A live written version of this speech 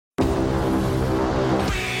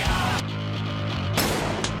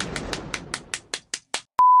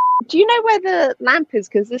do you know where the lamp is?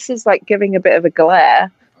 Because this is like giving a bit of a glare.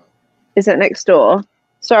 Is it next door?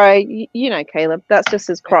 Sorry, you know, Caleb. That's just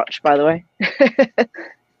his crotch, by the way.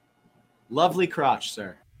 Lovely crotch,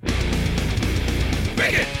 sir.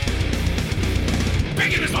 Bacon!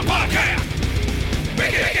 Bacon is my podcast!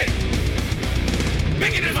 Bacon! Bacon!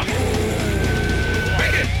 Bacon is my...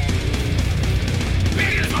 Bacon!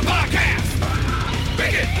 Bacon is my podcast!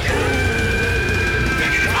 Bacon!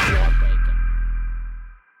 Bacon is my...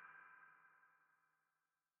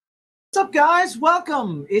 What's up, guys?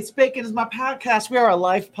 Welcome. It's Bacon is My Podcast. We are a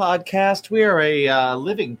life podcast. We are a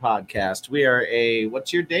living podcast. We are a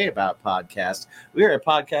What's Your Day About podcast. We are a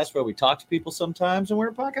podcast where we talk to people sometimes, and we're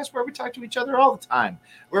a podcast where we talk to each other all the time.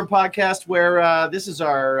 We're a podcast where this is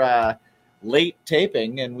our late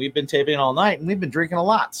taping, and we've been taping all night, and we've been drinking a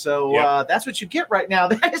lot. So that's what you get right now.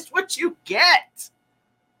 That is what you get.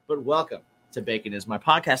 But welcome to Bacon is My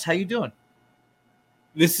Podcast. How you doing?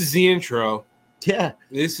 This is the intro. Yeah.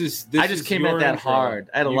 This I just came at that intro. Hard.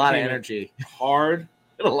 I had a lot of energy. Hard.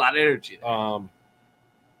 I had a lot of energy.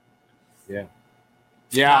 Yeah.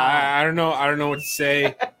 Yeah, I don't know. I don't know what to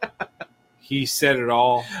say. He said it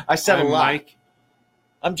all. I said I'm a lot. Mike.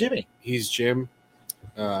 I'm Jimmy. He's Jim.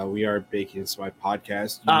 We are Bacon is My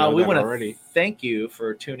Podcast. We want to thank you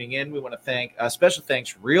for tuning in. We want to thank special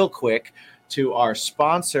thanks real quick to our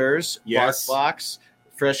sponsors, yes. BarkBox,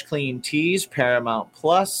 Fresh Clean Teas, Paramount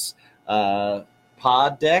Plus,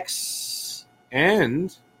 Poddex,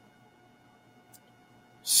 and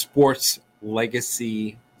Sports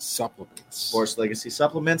Legacy Supplements. Sports Legacy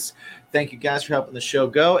Supplements. Thank you guys for helping the show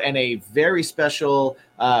go. And a very special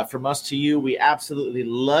from us to you. We absolutely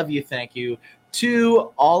love you. Thank you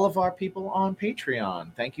to all of our people on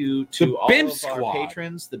Patreon. Thank you to all of our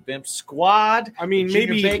patrons, the BIMP Squad. I mean,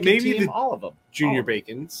 maybe team, all of them. Junior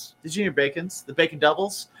Bacons. The Junior Bacons, the Bacon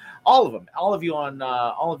Doubles. All of them, all of you on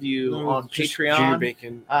Patreon. Junior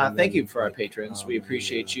Bacon. Thank you for our patrons. We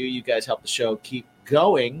appreciate you. You guys help the show keep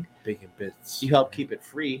going. Bacon Bits. You help keep it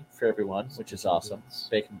free for everyone, which is awesome.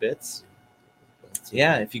 Bacon Bits.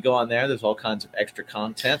 Yeah, if you go on there's all kinds of extra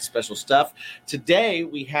content, special stuff. Today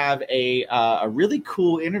we have a really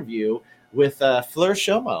cool interview with Fleur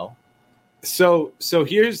Shomo. So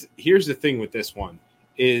here's the thing with this one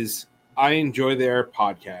is I enjoy their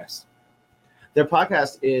podcast. Their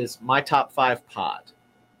podcast is My Top 5 Pod.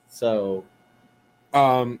 So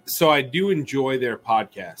I do enjoy their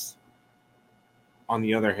podcast. On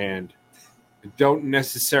the other hand, I don't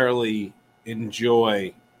necessarily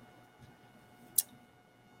enjoy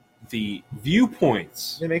the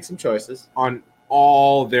viewpoints. They make some choices on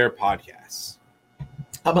all their podcasts.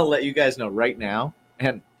 I'm gonna let you guys know right now,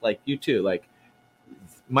 and like you too. Like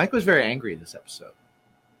Mike was very angry this episode.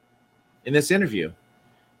 In this interview,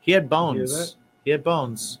 he had bones. He had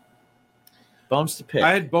bones. Bones to pick.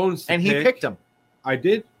 I had bones to pick. And he picked them. I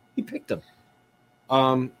did? He picked them.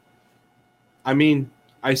 I mean,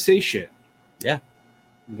 I say shit. Yeah.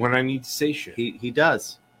 When I need to say shit. He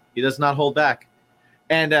does. He does not hold back.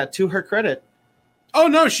 And to her credit. Oh,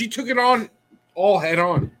 no, she took it on all head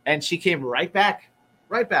on. And she came right back.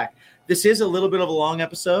 Right back. This is a little bit of a long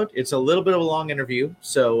episode. It's a little bit of a long interview.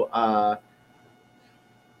 So,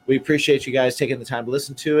 we appreciate you guys taking the time to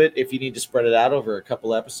listen to it. If you need to spread it out over a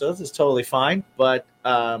couple episodes, it's totally fine. But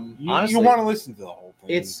honestly, you want to listen to the whole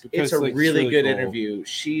thing. It's a really good interview.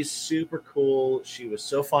 She's super cool. She was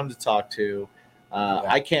so fun to talk to.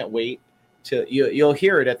 I can't wait till you'll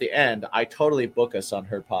hear it at the end. I totally book us on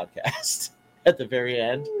her podcast at the very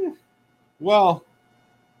end. Well,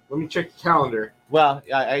 let me check the calendar. Well,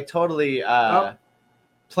 I totally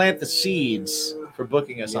plant the seeds for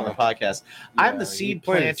booking us on the podcast. Yeah, I'm the seed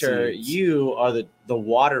planter. You are the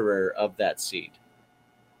waterer of that seed.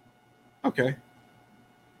 Okay.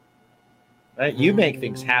 Right? You make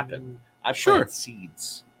things happen. I plant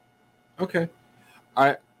seeds. Okay.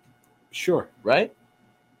 Sure. Right?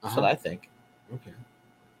 That's what I think.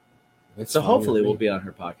 Okay. So hopefully we'll be on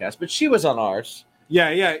her podcast. But she was on ours.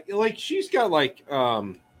 Yeah. Like she's got like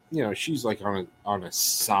she's like on a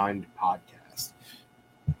signed podcast.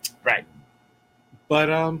 Right. But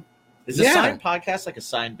is a signed podcast like a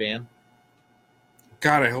signed band?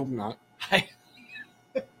 God, I hope not. I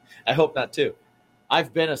hope not too.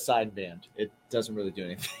 I've been a signed band. It doesn't really do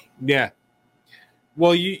anything. Yeah.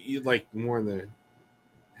 Well, you like more than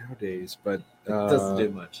nowadays, but it doesn't do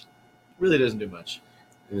much. It really doesn't do much.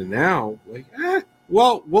 And now, like,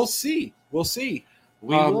 well, we'll see. We'll see.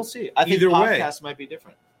 We will see. I think podcasts might be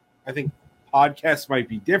different. I think podcasts might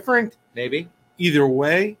be different. Maybe. Either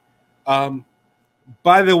way.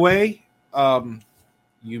 By the way,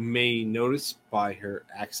 you may notice by her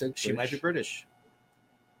accent she might be British.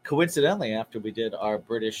 coincidentally, after we did our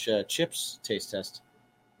British chips taste test,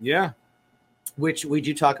 Yeah. which we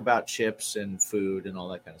do talk about chips and food and all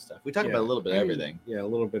that kind of stuff. We talk about a little bit of everything. Yeah, a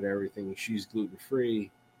little bit of everything. She's gluten free.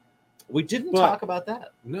 We didn't But- talk about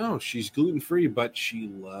that. No, she's gluten free, but she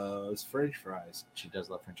loves French fries. She does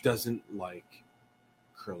love French fries. Doesn't like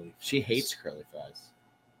curly fries. She hates curly fries.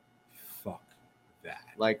 Fuck that.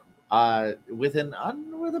 Like with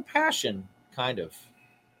a passion, kind of.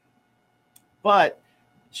 But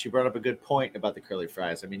she brought up a good point about the curly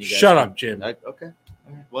fries. I mean, you guys Shut up, Jim. Okay. All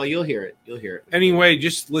right. Well, you'll hear it. You'll hear it. Anyway,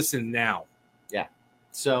 just listen now.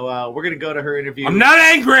 So we're gonna go to her interview. I'm not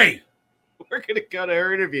angry. We're gonna go to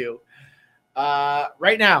her interview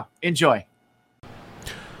right now. Enjoy.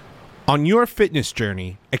 On your fitness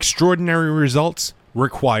journey, extraordinary results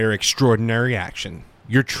require extraordinary action.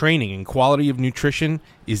 Your training and quality of nutrition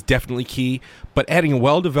is definitely key, but adding a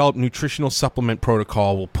well-developed nutritional supplement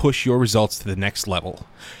protocol will push your results to the next level.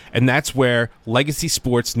 And that's where Legacy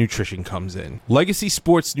Sports Nutrition comes in. Legacy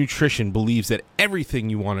Sports Nutrition believes that everything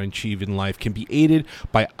you want to achieve in life can be aided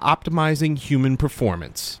by optimizing human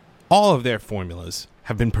performance. All of their formulas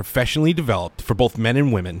have been professionally developed for both men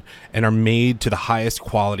and women and are made to the highest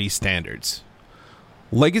quality standards.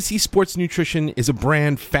 Legacy Sports Nutrition is a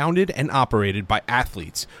brand founded and operated by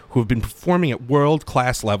athletes who have been performing at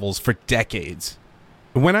world-class levels for decades.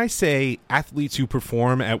 And when I say athletes who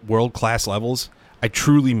perform at world-class levels, I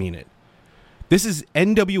truly mean it. This is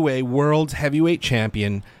NWA World Heavyweight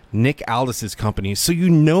Champion Nick Aldis's company, so you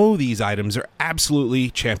know these items are absolutely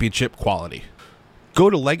championship quality. Go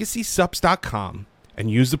to LegacySups.com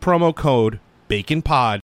and use the promo code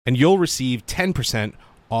BACONPOD and you'll receive 10%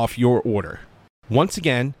 off your order. Once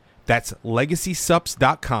again, that's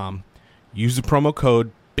LegacySups.com. Use the promo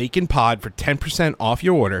code BACONPOD for 10% off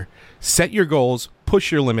your order. Set your goals,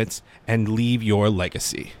 push your limits, and leave your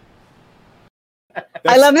legacy.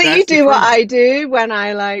 I love that you That's the do what promo. I do when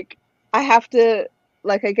I have to,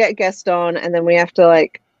 I get a guest on and then we have to,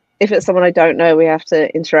 if it's someone I don't know, we have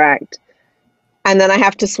to interact. And then I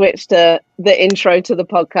have to switch to the intro to the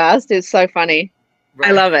podcast. It's so funny.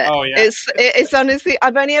 I love it. Oh, yeah. It's honestly,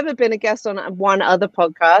 I've only ever been a guest on one other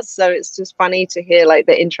podcast, so it's just funny to hear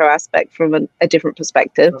the intro aspect from a different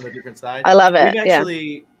perspective. From a different side. I love it. We've Yeah.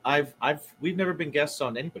 actually, we've never been guests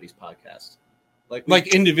on anybody's podcast.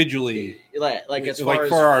 Like individually, like as like far as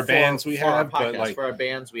for our bands we for our have, but podcast, like for our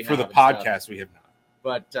bands we for have the and stuff. podcast we have not.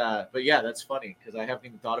 But yeah, that's funny because I haven't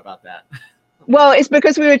even thought about that. Well, it's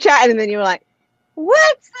because we were chatting and then you were like,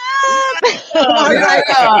 "What's up?" And I was yeah. like,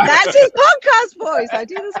 "Oh, that's his podcast voice. I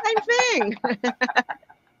do the same thing."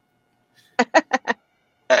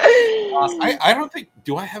 I don't think.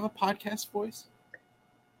 Do I have a podcast voice?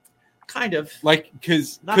 Kind of. Like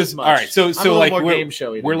because Not as much. all right. So I'm a little like more we're game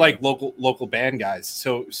showy than we're you. like local band guys.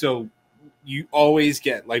 So you always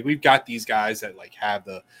get we've got these guys that have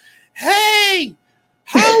the hey.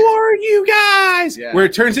 How are you guys? Yeah. Where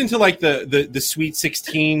it turns into the Sweet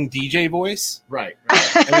 16 DJ voice, right.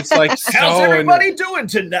 and it's like How's so everybody doing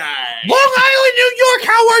tonight? Long Island, New York.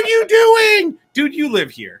 How are you doing, dude? You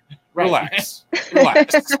live here. Right. Relax.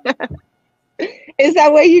 Relax. Is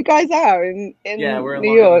that where you guys are in Yeah, we're in New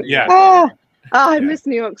Long York? Island. Yeah. I Yeah. miss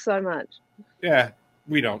New York so much. Yeah,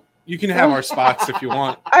 we don't. You can have our spots if you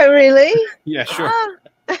want. Oh, really? Yeah, sure.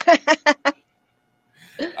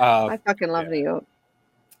 Ah. I fucking love yeah. New York.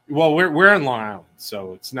 Well, we're in Long Island,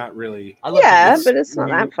 so it's not really. I love Yeah, New but it's not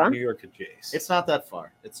New, that far. New York adjacent. It's not that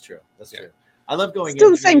far. It's true. That's Yeah. true. I love going Still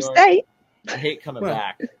the into same New York. state. I hate coming Well,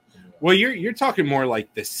 back. Well, you're talking more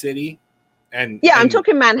like the city, and Yeah, I'm and-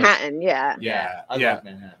 talking Manhattan. Yeah, Yeah, I yeah. love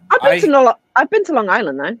Manhattan. I've been to Long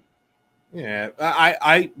Island though. Yeah,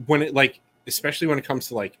 I when it especially when it comes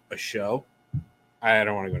to a show, I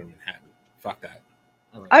don't want to go to Manhattan. Fuck that.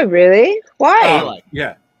 I like Oh, it. really? Why? I like it.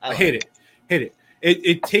 Yeah, I like hate it. Hate it.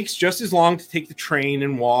 It takes just as long to take the train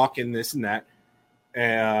and walk and this and that.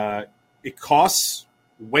 It costs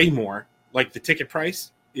way more. Like the ticket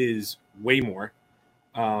price is way more.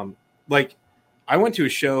 I went to a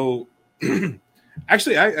show.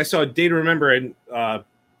 Actually, I saw Day to Remember and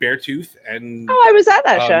Beartooth and Oh, I was at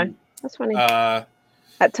that show. um, That's funny.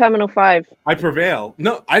 at Terminal 5. I Prevail.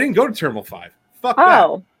 No, I didn't go to Terminal 5. Fuck that.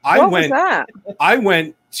 Oh, I what went. was that? I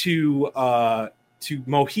went to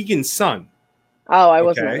Mohegan Sun. Oh, I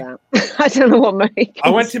wasn't Okay. at that. I don't know what Mohegan. I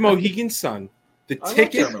went to Mohegan Sun. The I love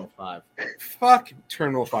ticket. Terminal 5. Fuck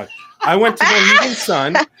Terminal 5. I went to Mohegan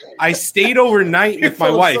Sun. I stayed overnight You're with my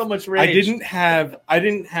full of wife. So much I rage. didn't have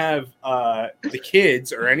the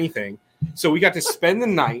kids or anything. So we got to spend the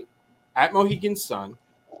night at Mohegan Sun,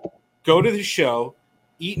 go to the show,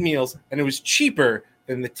 eat meals, and it was cheaper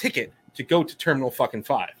than the ticket to go to Terminal fucking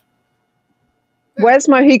 5. Where's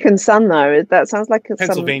Mohican Sun though? That sounds like it's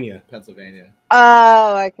Pennsylvania. Pennsylvania.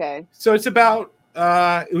 Oh, okay. So it's about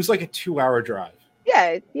it was like a 2-hour drive,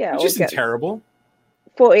 Yeah. which We'll isn't get terrible.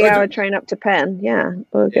 40-hour train up to Penn. Yeah,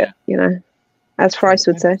 we'll get as Price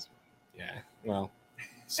would say. Yeah, well,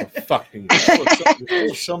 so fucking.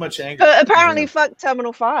 So much anger. But apparently, fuck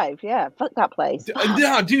Terminal 5. Yeah, fuck that place.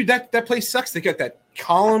 No, dude, that place sucks. They got that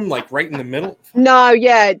column like right in the middle. No,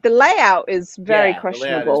 yeah, the layout is very Yeah, the layout is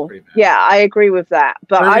questionable. pretty bad. Yeah, I agree with that.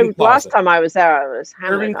 But Irving last Plaza. time I was there, I was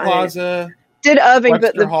hammered. Irving Plaza. Did Irving, but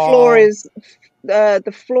Webster the Hall. floor is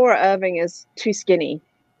the floor at Irving is too skinny.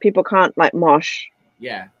 People can't like mosh.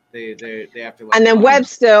 Yeah, they have to. Like, And then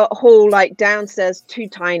Webster Hall, like downstairs, too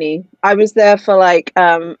tiny. I was there for like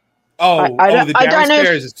Oh, I don't- the I don't know if-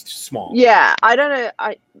 downstairs is small. yeah, I don't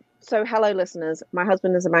know. So hello listeners, my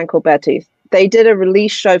husband is a man called Beartooth. They did a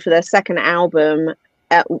release show for their second album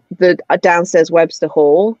at the downstairs Webster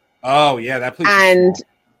Hall, Oh yeah, that place. and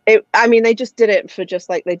is small. they just did it for just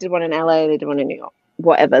like they did one in LA, they did one in New York,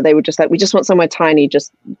 whatever. They were just like, we just want somewhere tiny,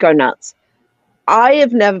 just go nuts. I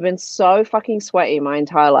have never been so fucking sweaty my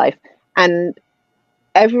entire life, and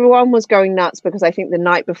everyone was going nuts because I think the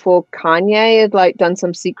night before Kanye had like done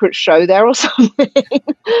some secret show there or something.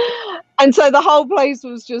 And so the whole place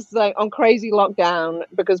was just like on crazy lockdown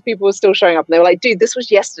because people were still showing up, and they were like, dude, this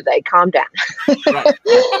was yesterday, calm down. Right.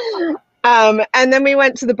 And then we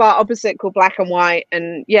went to the bar opposite called Black and White,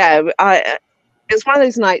 and yeah, it's one of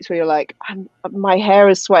those nights where you're like, my hair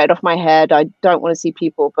is sweated off my head, I don't want to see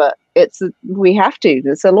people, but we have to,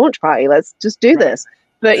 it's a launch party, let's just do this.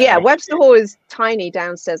 But yeah, Webster Hall is tiny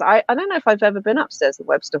downstairs. I don't know if I've ever been upstairs at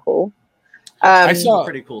Webster Hall. I saw- a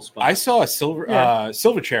pretty cool spot. I saw a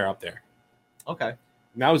Silverchair up there. Okay.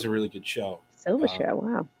 And that was a really good show. Silverchair,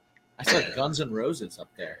 wow. I saw Guns N' Roses up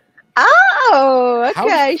there. Oh, How-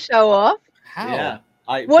 okay, show off. How? Yeah.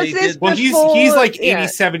 Was this Well, before- he's like yeah.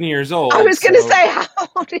 87 years old. I was going to so- say, how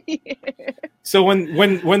old are you? So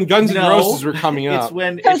when Guns N' Roses were coming It's up,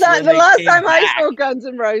 when Because it's when the they last came time I back. saw Guns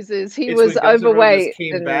N' Roses, he It's was when Guns N' Roses overweight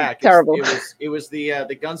came and back. terrible. It was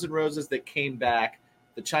the Guns N' Roses that came back.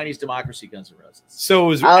 The Chinese Democracy Guns N' Roses. so it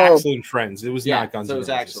was Oh. Axl and Friends. It was Yeah, not Guns so N' it was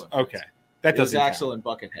Roses. Axl and Friends. Okay, that It was doesn't count. Axl and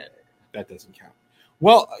Buckethead. That doesn't count.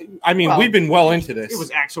 Well, I mean, Well, we've been well into this. It was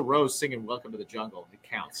Axl Rose singing "Welcome to the Jungle." It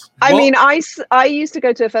counts. I Well- mean, I used to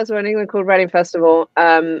go to a festival in England called Reading Festival,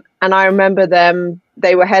 and I remember them.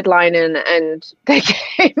 They were headlining, and they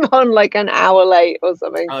came on like an hour late or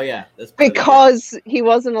something Oh yeah, that's part of the deal. because he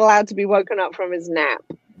wasn't allowed to be woken up from his nap,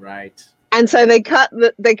 Right. and so they cut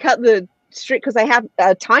the strict because they have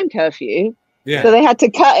a time curfew, yeah. so they had to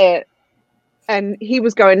cut it. And he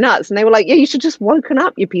was going nuts, and they were like, "Yeah, you should just woken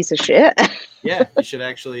up, you piece of shit." Yeah, you should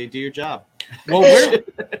actually do your job. Well,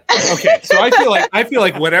 okay. So I feel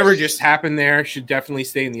like whatever just happened there should definitely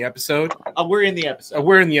stay in the episode. We're in the episode.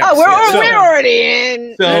 We're in the Oh, episode. we're already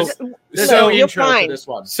in. So- There's so no you're intro fine. for this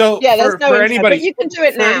one. So Yeah, there's for, no for intro, anybody, but you can do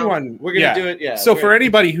it for now. anyone, We're gonna do it. Yeah. So we're- for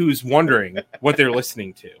anybody who's wondering what they're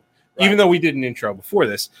listening to, even though we did an intro before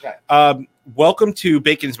this, Right. Welcome to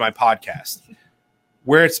Bacon's My Podcast,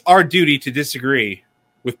 where it's our duty to disagree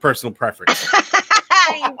with personal preference.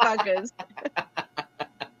 You fuckers.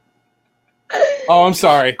 Oh, I'm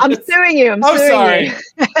sorry. I'm suing you. I'm I'm suing sorry.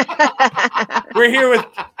 you. We're here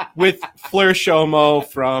with Fleur Shomo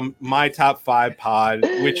from My Top 5 Pod,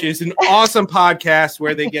 which is an awesome podcast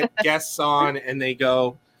where they get guests on and they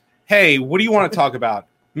go, "Hey, what do you want to talk about?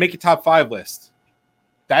 Make a top 5 list."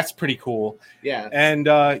 That's pretty cool. yeah, And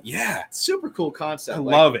yeah, super cool concept. I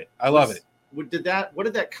love it. I love it. What did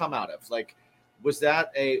that come out of? Like, was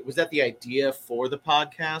that the idea for the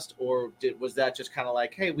podcast, or was that just kind of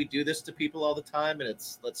like, hey, we do this to people all the time, and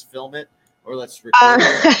let's film it or let's record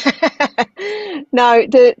it? No,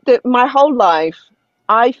 my whole life,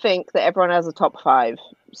 I think that everyone has a top 5.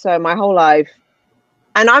 So my whole life,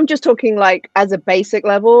 and I'm just talking like as a basic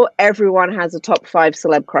level, everyone has a top 5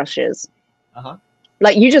 celeb crushes. Uh-huh.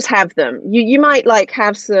 Like you just have them. You might like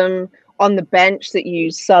have some on the bench that you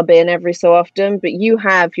sub in every so often, but you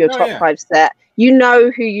have your Oh, top yeah. 5 set. You know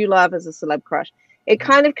who you love as a celeb crush. It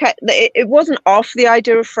kind of it wasn't off the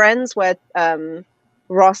idea of Friends where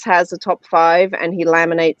Ross has a top 5 and he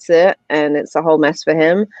laminates it and it's a whole mess for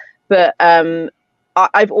him. But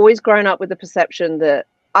I've always grown up with the perception that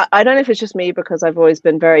I don't know if it's just me because I've always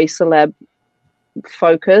been very celeb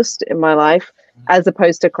focused in my life as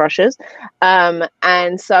opposed to crushes.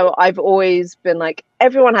 And so I've always been like,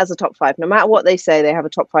 everyone has a top 5. No matter what they say, they have a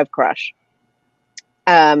top 5 crush.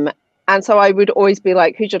 And so I would always be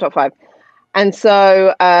like, who's your top 5? And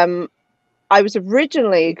so I was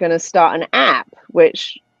originally going to start an app,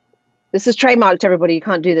 which this is trademarked, everybody. You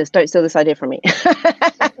can't do this. Don't steal this idea from me.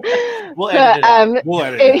 We'll edit it out. We'll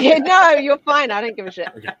edit it. No, you're fine. I don't give a shit.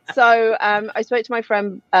 Okay. So I spoke to my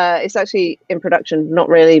friend. It's actually in production, not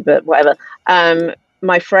really, but whatever.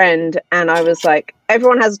 My friend, and I was like,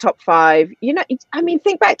 everyone has a top 5. You know, I mean,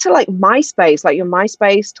 think back to like MySpace, like your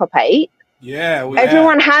MySpace top 8. Yeah.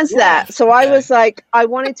 Everyone has that. So I was like, I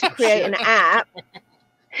wanted to create an app.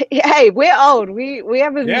 Hey, we're old. We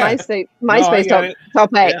have a MySpace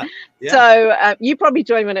top 8. Yeah. Yeah. So you probably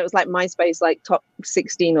joined when it was like MySpace, like top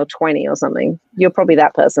 16 or 20 or something. You're probably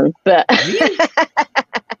that person, but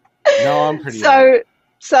No, I'm pretty young.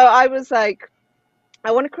 So I was like,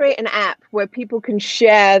 I want to create an app where people can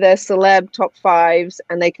share their celeb top 5s,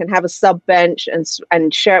 and they can have a sub bench and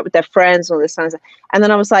share it with their friends and all this kind of stuff. And then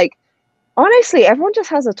I was like, honestly, everyone just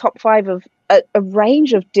has a top 5 of a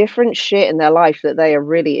range of different shit in their life that they are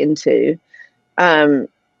really into.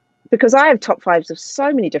 Because I have top 5s of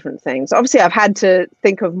so many different things. Obviously, I've had to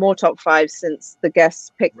think of more top 5s since the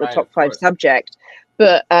guests picked the top 5 subject.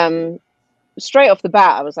 But straight off the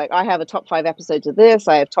bat, I was like, I have a top 5 episodes of this.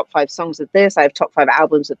 I have top 5 songs of this. I have top 5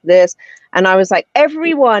 albums of this. And I was like,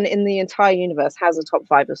 everyone in the entire universe has a top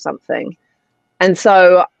 5 of something. And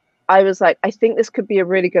so I was like, I think this could be a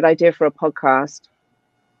really good idea for a podcast.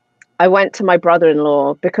 I went to my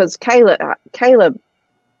brother-in-law because Caleb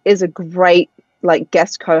is a great like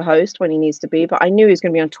guest co-host when he needs to be, but I knew he was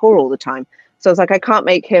going to be on tour all the time. So I was like, I can't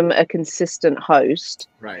make him a consistent host.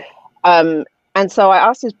 Right. And so I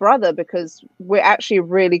asked his brother, because we're actually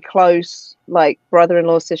really close, like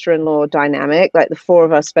brother-in-law, sister-in-law dynamic. Like the 4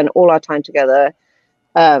 of us spend all our time together.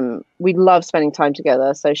 We love spending time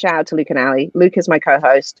together. So shout out to Luke and Ali. Luke is my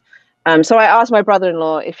co-host. So I asked my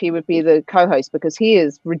brother-in-law if he would be the co-host, because he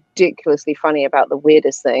is ridiculously funny about the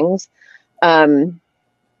weirdest things.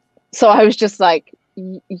 So I was just like,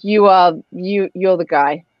 you're the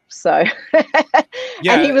guy. So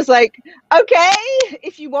Yeah. And he was like, okay,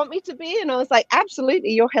 if you want me to be. And I was like,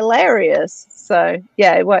 absolutely, you're hilarious. So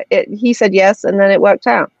yeah, he said yes, and then it worked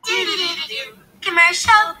out.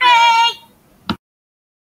 Commercial break.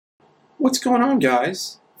 What's going on,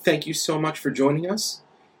 guys? Thank you so much for joining us.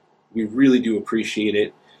 We really do appreciate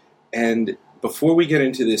it. And before we get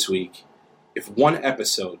into this week, if one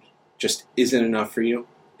episode just isn't enough for you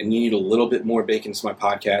and you need a little bit more Bacon is My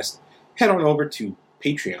Podcast, head on over to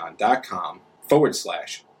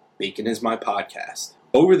patreon.com/Bacon is My Podcast.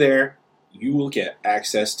 Over there, you will get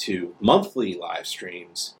access to monthly live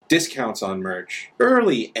streams, discounts on merch,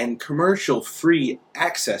 early and commercial-free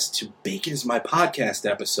access to Bacon is My Podcast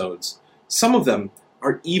episodes. Some of them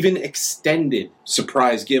are even extended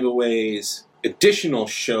surprise giveaways, additional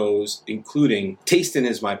shows, including Tasting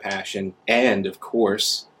is My Passion, and, of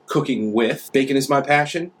course, Cooking with Bacon is My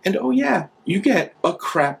Passion. And oh yeah, you get a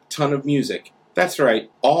crap ton of music. That's right,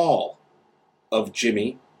 all of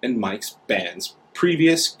Jimmy and Mike's bands,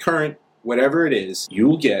 previous, current, whatever it is,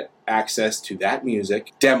 you'll get access to that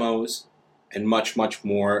music, demos, and much, much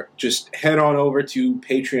more. Just head on over to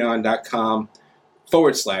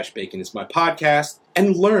patreon.com/Bacon is My Podcast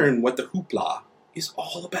and learn what the hoopla is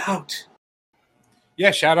all about.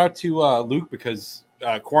 Yeah, shout out to Luke, because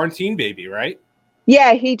quarantine baby, right?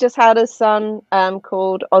 Yeah, he just had a son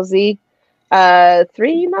called Ozzy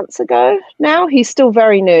 3 months ago now. He's still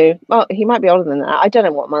very new. Well, he might be older than that. I don't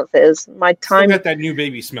know what month it is. My Still time. got that new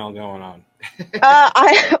baby smell going on.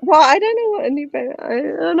 I don't know what a new baby.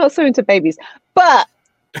 I'm not so into babies, but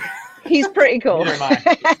he's pretty cool. Neither am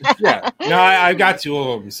I. Yeah. No, I got 2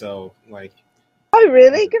 of them, so like. Oh,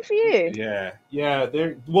 really? Good for you. Yeah.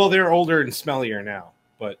 They're older and smellier now,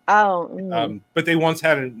 but but they once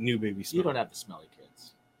had a new baby You smell. don't have the smelly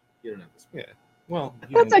kids. You don't have the smelly. Yeah. Well,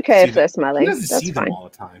 you That's don't okay see if they're them. smelly. He doesn't That's see fine. them all the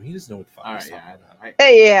time. He doesn't know what the fuck. All he's right, talking yeah, about. I know.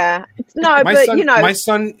 Yeah. No, My but son, you know. my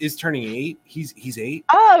son is turning 8. He's 8,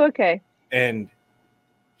 Oh, okay. and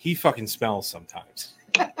he fucking smells sometimes.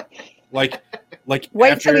 like Wait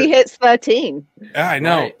after, till he hits 13. Yeah, I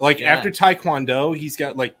know. Right, Like yeah. after Taekwondo, he's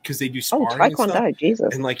got like, because they do Oh, sparring and stuff, Taekwondo,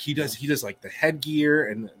 Jesus. and like he does like the headgear,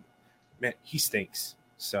 and man, he stinks.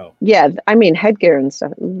 So, Yeah, I mean headgear and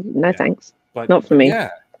stuff. No Yeah. thanks. but Not for me. Yeah,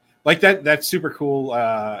 like that's super cool.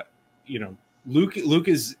 You know, Luke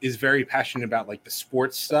is very passionate about like the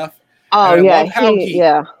sports stuff. Oh And I yeah, love how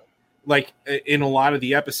yeah. Like in a lot of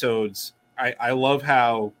the episodes, I love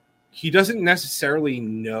how he doesn't necessarily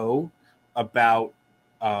know about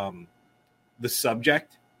the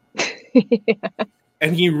subject,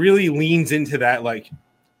 and he really leans into that. Like,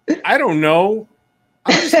 I don't know,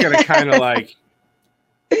 I'm just gonna kind of like,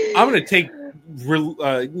 I'm gonna take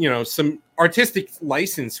some artistic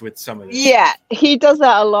license with some of this. Yeah, he does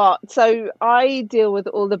that a lot. So I deal with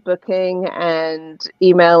all the booking and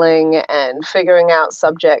emailing and figuring out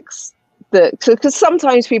subjects because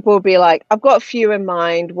sometimes people will be like, I've got a few in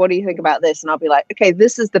mind. What do you think about this? And I'll be like, okay,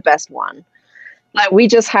 this is the best one. Like we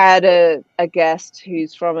just had a guest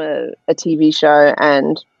who's from a TV show,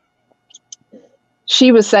 and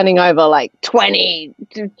she was sending over like 20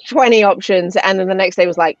 options. And then the next day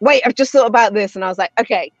was like, wait, I've just thought about this. And I was like,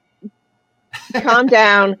 okay, calm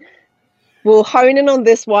down. We'll hone in on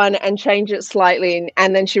this one and change it slightly.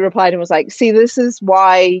 And then she replied and was like, see, this is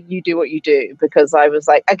why you do what you do. Because I was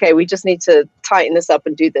like, okay, we just need to tighten this up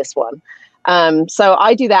and do this one. So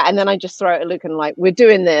I do that. And then I just throw it at Luke and I'm like, we're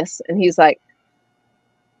doing this. And he's like,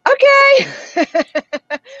 okay.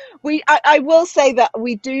 I will say that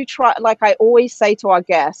we do try, like I always say to our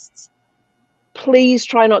guests, please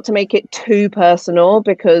try not to make it too personal,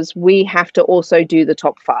 because we have to also do the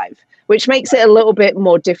top 5. Which makes it a little bit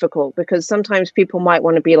more difficult, because sometimes people might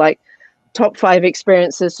want to be like top 5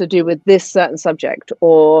 experiences to do with this certain subject,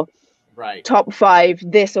 or top 5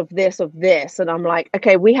 this of this of this. And I'm like,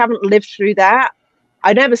 okay, we haven't lived through that.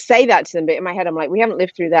 I never say that to them, but in my head, I'm like, we haven't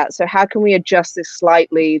lived through that. So how can we adjust this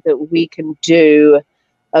slightly that we can do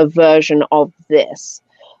a version of this?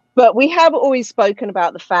 But we have always spoken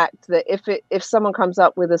about the fact that if someone comes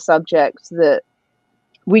up with a subject that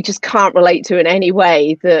we just can't relate to in any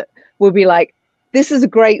way, that we'll be like, this is a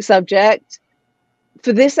great subject.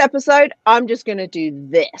 For this episode, I'm just going to do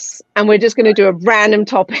this. And we're just going to do a random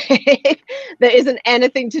topic that isn't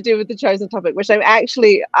anything to do with the chosen topic, which I'm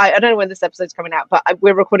actually, I don't know when this episode's coming out, but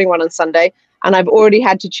we're recording one on Sunday. And I've already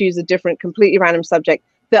had to choose a different, completely random subject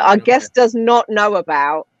that our guest does not know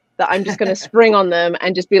about, that I'm just going to spring on them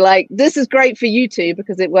and just be like, this is great for you two,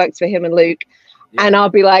 because it works for him and Luke. Yeah. And I'll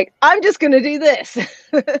be like, I'm just going to do this.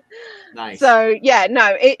 Nice. So yeah,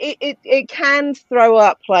 no, it can throw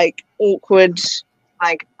up like awkward,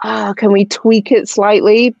 like, can we tweak it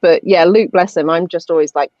slightly? But yeah, Luke, bless him, I'm just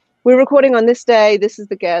always like, we're recording on this day. This is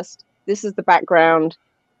the guest. This is the background.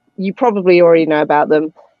 You probably already know about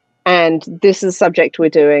them. And this is the subject we're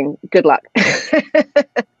doing. Good luck.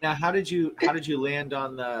 Now, how did you land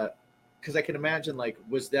on the, because I can imagine, like,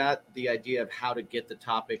 was that the idea of how to get the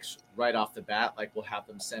topics right off the bat? Like, we'll have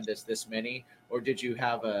them send us this many, or did you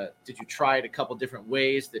try it a couple different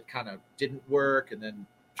ways that kind of didn't work and then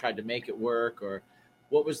tried to make it work? Or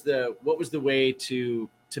what was the way to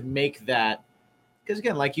make that? Because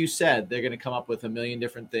again, like you said, they're going to come up with a million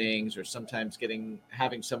different things, or sometimes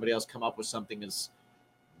having somebody else come up with something is,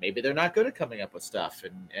 maybe they're not good at coming up with stuff,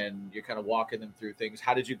 and you're kind of walking them through things.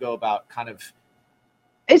 How did you go about kind of?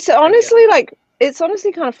 It's honestly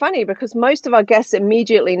kind of funny, because most of our guests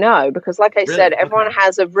immediately know, because like I said, everyone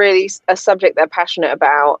has a subject they're passionate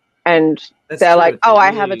about, and they're like, oh,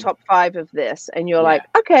 I have a top 5 of this. And you're like,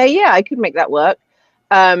 okay, yeah, I could make that work.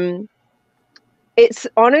 It's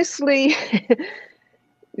honestly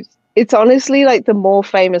like the more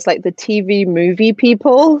famous, like the TV movie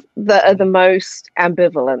people that are the most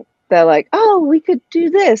ambivalent. They're like, oh, we could do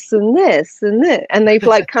this and this and this. And they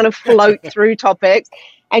like kind of float through topics,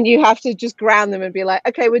 and you have to just ground them and be like,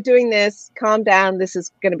 okay, we're doing this. Calm down. This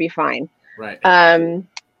is going to be fine. Right.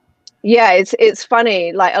 Yeah, it's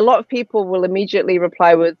funny. Like, a lot of people will immediately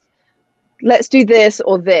reply with, let's do this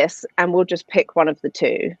or this, and we'll just pick one of the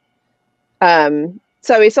two.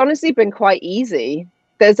 So it's honestly been quite easy.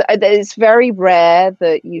 It's very rare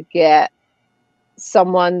that you get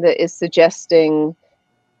someone that is suggesting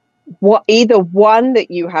either one that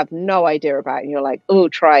you have no idea about and you're like, oh,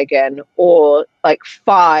 try again, or like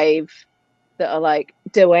 5 that are like,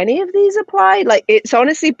 do any of these apply? Like, it's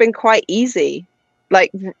honestly been quite easy.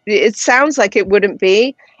 Like, it sounds like it wouldn't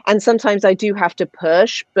be, and sometimes I do have to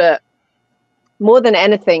push, but more than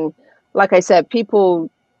anything, like I said, people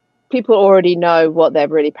already know what they're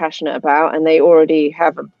really passionate about, and they already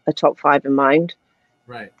have a top 5 in mind.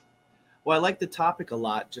 Right. Well, I like the topic a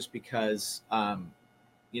lot, just because,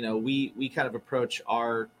 we kind of approach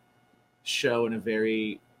our show in a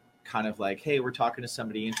very kind of like, hey, we're talking to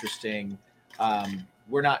somebody interesting.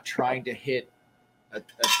 We're not trying to hit a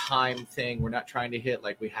time thing. We're not trying to hit,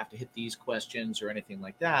 like, we have to hit these questions or anything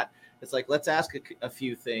like that. It's like, let's ask a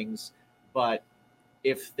few things, but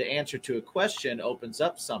if the answer to a question opens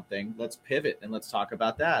up something, let's pivot and let's talk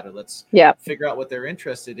about that, or let's figure out what they're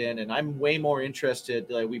interested in. And I'm way more interested,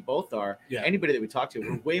 like we both are, anybody that we talk to,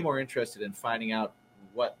 we're way more interested in finding out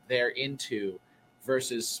what they're into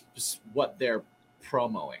versus what they're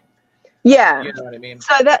promoting. Yeah. You know what I mean?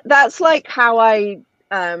 So that's like how I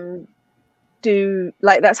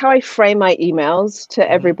that's how I frame my emails to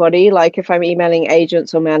everybody. Like, if I'm emailing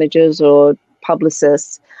agents or managers or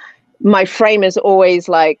publicists, my frame is always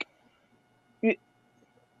like,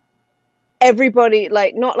 everybody,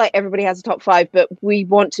 like, not like everybody has a top 5, but we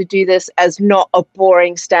want to do this as not a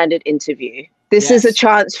boring standard interview. This is a Yes.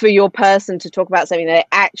 chance for your person to talk about something they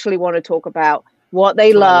actually want to talk about, what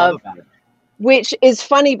they That's what I love, about it. which is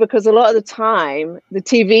funny because a lot of the time, the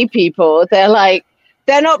TV people, they're like,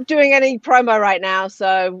 they're not doing any promo right now,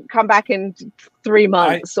 so come back in 3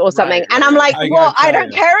 months or something. right, and I'm right. like, I well, gotta I tell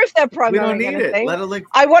don't you. care if they're promoting We don't need anything. it. Let it look.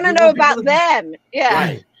 I want to we know want people about to- them. Yeah.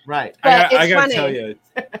 Right. Right. But I it's gotta funny. tell you,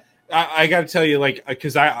 I gotta tell you, like,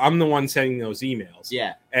 because I'm the one sending those emails.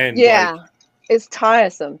 Yeah. And Yeah. like, It's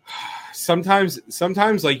tiresome. sometimes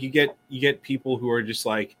like you get people who are just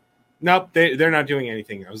like, nope, they're not doing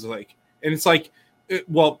anything. I was like, and it's like,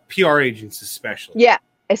 well, PR agents especially. Yeah.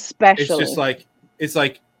 Especially. It's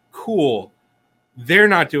like cool, they're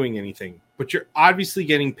not doing anything, but you're obviously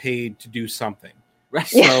getting paid to do something. Right.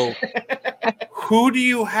 So who do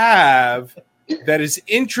you have that is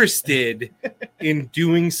interested in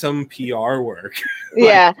doing some PR work?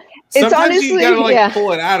 Yeah. It's Sometimes you honestly, gotta like yeah.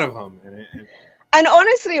 pull it out of them. And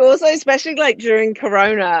honestly, also, especially like during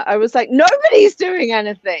Corona, I was like, nobody's doing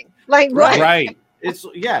anything. Like, Right. what? Right. It's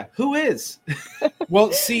who is?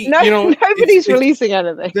 Well, see, No, nobody's it's- releasing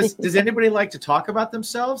anything. Does anybody like to talk about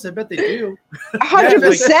themselves? I bet they do.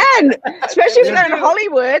 100%. Especially if they're in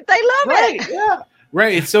Hollywood, they love it. Yeah.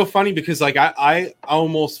 Right. It's so funny because like I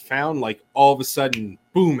almost found like all of a sudden,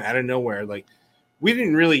 boom, out of nowhere. Like we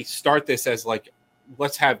didn't really start this as like,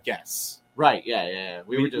 let's have guests. Right. Yeah.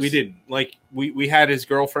 We didn't. Like we had his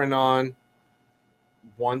girlfriend on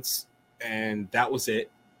once and that was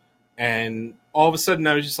it. And all of a sudden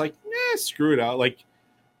I was just like, screw it out. Like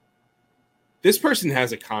this person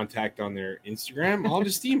has a contact on their Instagram. I'll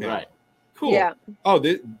just email. Right. Cool. Yeah. Oh,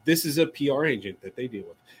 this is a PR agent that they deal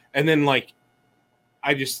with. And then like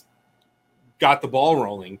I just got the ball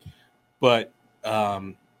rolling. But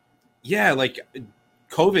yeah, like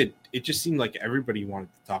COVID, it just seemed like everybody wanted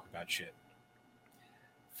to talk about shit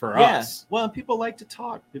for us. Well, people like to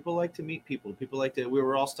talk. People like to meet people. People like to. We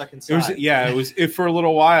were all stuck It inside. was for a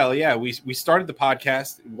little while. Yeah, we started the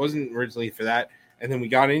podcast. It wasn't originally for that, and then we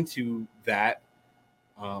got into that.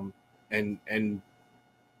 And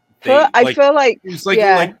I feel like, it was like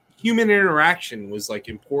yeah. like human interaction was like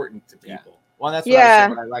important to Yeah. people. Well, that's what I Yeah. said.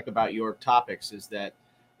 What I like about your topics is that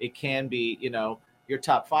it can be, your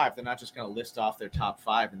top 5. They're not just going to list off their top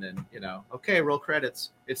 5 and then, okay, roll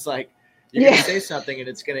credits. It's like you're going Yeah. to say something and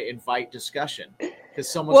it's going to invite discussion because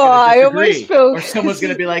someone's Well, I going to always disagree, feel- or someone's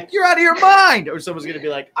going to be like, "You're out of your mind," or someone's going to be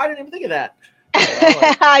like, "I didn't even think of that."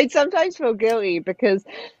 I sometimes feel guilty because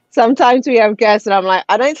sometimes we have guests and I'm like,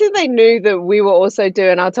 I don't think they knew that we were also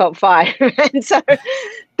doing our top 5. And so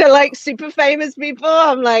they're like super famous people.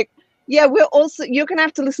 I'm like, yeah, you're going to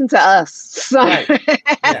have to listen to us. So, Right.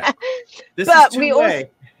 Yeah. This But is we two-way.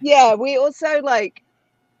 yeah, we also like,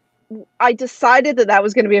 I decided that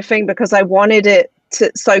was going to be a thing because I wanted it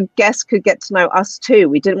to, so guests could get to know us too.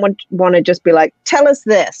 We didn't want to just be like, tell us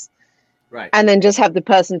this. Right. And then just have the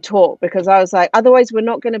person talk, because I was like, otherwise we're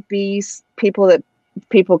not going to be people that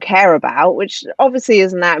people care about, which obviously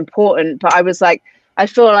isn't that important. But I was like, I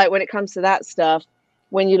feel like when it comes to that stuff,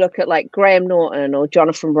 when you look at like Graham Norton or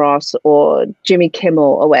Jonathan Ross or Jimmy Kimmel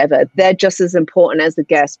or whatever, they're just as important as the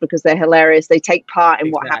guests because they're hilarious. They take part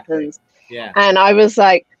in what Exactly. happens. Yeah. And I was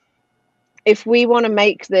like, if we want to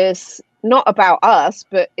make this not about us,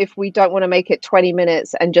 but if we don't want to make it 20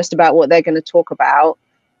 minutes and just about what they're going to talk about,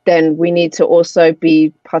 then we need to also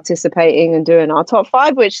be participating and doing our top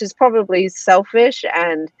 5, which is probably selfish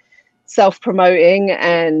and self-promoting,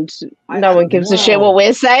 and no one gives a shit what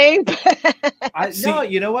we're saying. No,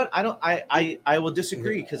 you know what? I don't. I will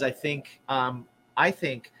disagree because I think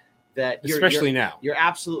that Especially now. You're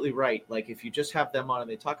absolutely right. Like if you just have them on and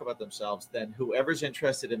they talk about themselves, then whoever's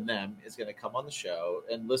interested in them is going to come on the show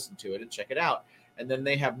and listen to it and check it out, and then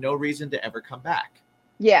they have no reason to ever come back.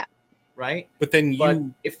 Yeah. Right. But then But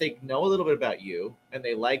you if they know a little bit about you and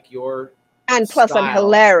they like your And plus I'm style.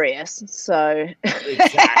 hilarious, so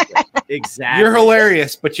exactly. you're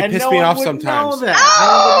hilarious, but you And piss no me one off would sometimes. know that.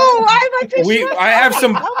 Oh, why am I pissing you off? I have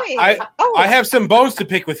some Tell me. I have some bones to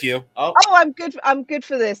pick with you. Oh, Oh, I'm good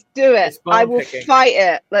for this. Do it. It's bone I will picking. fight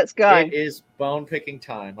it. Let's go. it is bone picking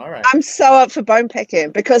time. All right. I'm so up for bone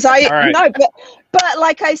picking because I All right. no, but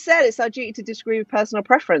like I said, it's our duty to disagree with personal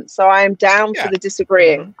preference. So I am down Yeah. for the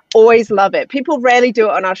disagreeing. Always love it. People rarely do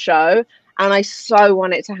it on our show, and I so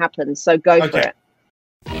want it to happen. So go for Okay.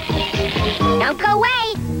 it. Don't go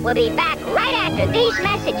away. We'll be back right after these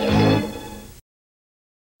messages.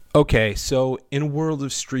 Okay, so in a world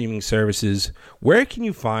of streaming services, where can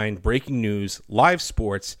you find breaking news, live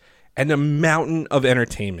sports, and a mountain of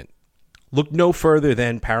entertainment? Look no further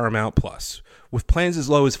than Paramount Plus. With plans as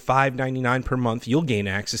low as $5.99 per month, you'll gain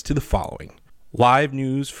access to the following: live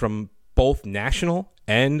news from both national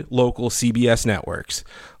and local CBS networks,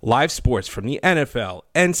 live sports from the NFL,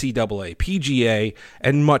 NCAA, PGA,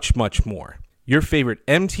 and much, much more. Your favorite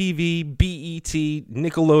MTV, BET,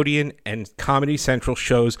 Nickelodeon, and Comedy Central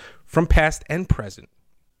shows from past and present.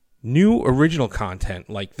 New original content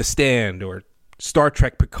like The Stand or Star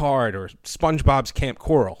Trek Picard or SpongeBob's Camp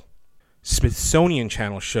Coral. Smithsonian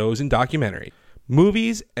Channel shows and documentaries,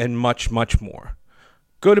 movies, and much, much more.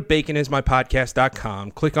 Go to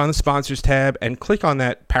baconismypodcast.com, click on the sponsors tab, and click on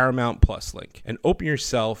that Paramount Plus link, and open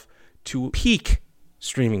yourself to peak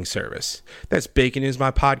streaming service. That's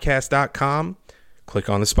baconismypodcast.com. Click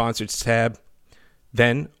on the sponsors tab,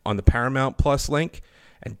 then on the Paramount Plus link,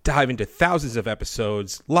 and dive into thousands of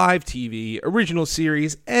episodes, live TV, original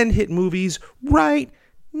series, and hit movies right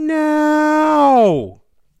now.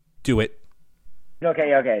 Do it.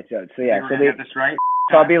 Okay. So yeah. So get this right.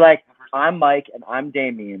 So I'll be like, I'm Mike and I'm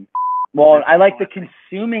Damien. Well, I like the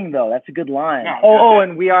consuming though. That's a good line. No,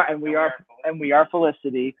 and we are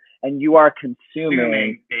Felicity, and you are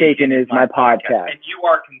consuming. Bacon is my podcast. And you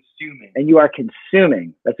are consuming. And you are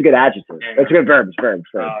consuming. That's a good adjective. Yeah, That's a good verb. Verb.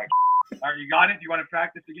 All right, you got it? Do you want to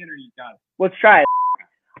practice again, or you got it? Let's try it.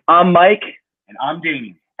 I'm Mike, And I'm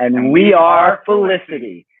Damien. and we are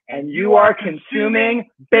Felicity, and you are consuming.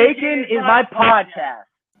 Bacon is my podcast.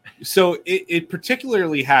 So it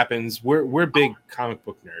particularly happens. We're big comic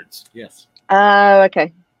book nerds. Yes.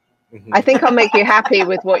 Okay. Mhm. I think I'll make you happy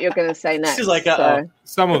with what you're going to say next. She's like, so.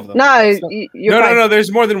 Some of them. No, you're No, fine. no.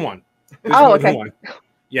 There's more than one. There's Oh, more than okay. one.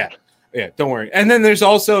 Yeah. Don't worry. And then there's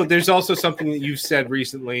also something that you've said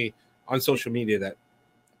recently on social media that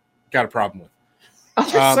got a problem with.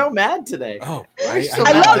 You're so mad today. Oh, I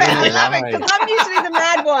love it because I'm usually the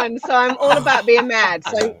mad one, so I'm all about being mad.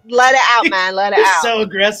 So let it out, man. Let it You're out. so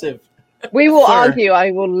aggressive. We will Fleur. argue.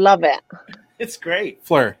 I will love it. It's great.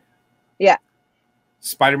 Fleur. Yeah.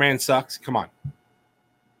 Spider-Man sucks. Come on.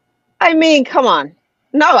 I mean, come on.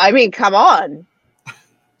 No, I mean, come on.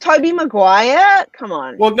 Tobey Maguire? Come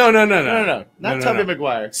on. Well, no. No. Not Tobey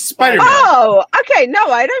Maguire. Spider-Man. Oh, okay. No,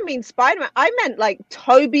 I don't mean Spider-Man. I meant like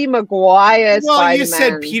Tobey Maguire Well, Spider-Man. you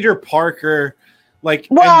said Peter Parker. Like,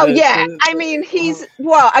 Well, and the- yeah. the- I mean,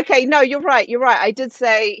 okay. No, you're right. I did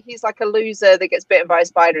say he's like a loser that gets bitten by a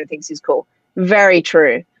spider and thinks he's cool. Very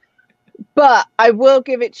true. But I will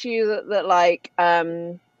give it to you that like,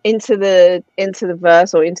 into the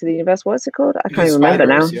verse or into the universe. What's it called? I can't even remember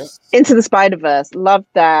now. Spider-Verse, Into the Spider-Verse. Love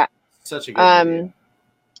that. Such a good movie.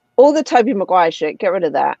 All the Tobey Maguire shit. Get rid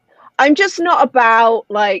of that. I'm just not about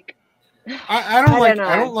like. I don't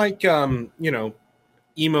know. like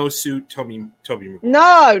emo suit Toby Maguire.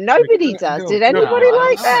 No, nobody does. no, Did no, anybody I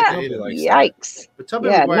like don't that? think anybody Yikes! But Tobey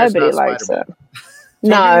Yeah, Maguire's nobody not likes Spider-Man. it. Tobey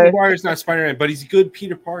No. Maguire's not Spider-Man, but he's a good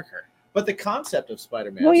Peter Parker. But the concept of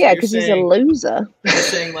Spider-Man. Well, so yeah, you're because he's a saying- loser. You're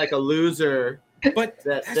saying like a loser. But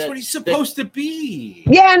That- that's that- what he's supposed to be.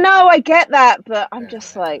 Yeah, no, I get that, but I'm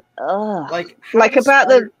just like, ugh. Like Like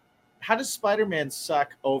about how does Spider-Man suck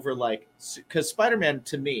over like because Spider-Man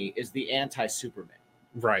to me is the anti-Superman,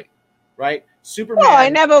 Right. right? Superman. Well, I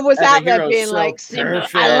never was as a out there hero is being so like,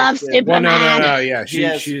 perfect I love and- Superman. Well, no. Yeah, he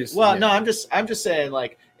has- she's. well, yeah. no, I'm just saying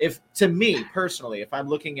like if to me personally, if I'm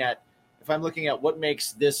looking at what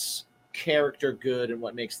makes this character good and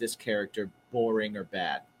what makes this character boring or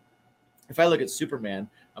bad. If I look at Superman,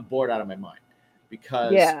 I'm bored out of my mind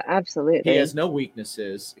because Yeah, absolutely. he has no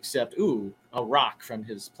weaknesses except a rock from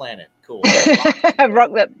his planet. Cool. A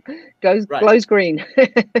rock that glows green.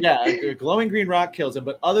 Yeah, a glowing green rock kills him.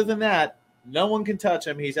 But other than that, no one can touch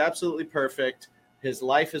him. He's absolutely perfect. His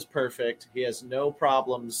life is perfect. He has no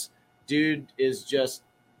problems. Dude is just,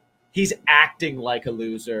 he's acting like a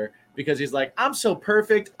loser because he's like, I'm so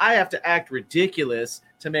perfect. I have to act ridiculous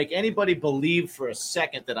to make anybody believe for a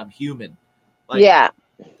second that I'm human. Like, Yeah,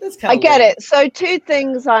 that's kind I of get it. So two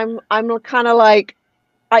things I'm kind of like,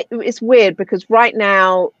 it's weird because right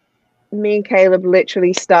now, me and Caleb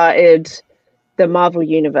literally started the Marvel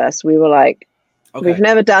Universe. We were like, Okay. we've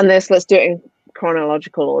never done this. Let's do it in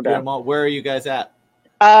chronological order. Where are you guys at?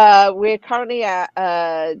 We're currently at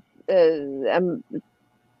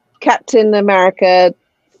Captain America,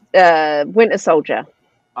 Winter Soldier.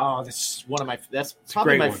 Oh, this is one of my. That's It's a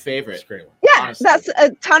probably great my one. favorite. It's a great one. Yeah, Honestly. that's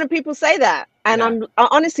a ton of people say that, and Yeah. I'm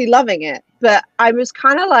honestly loving it. But I was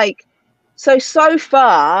kind of like, so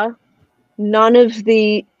far, none of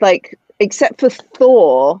the like, except for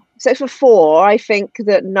Thor, I think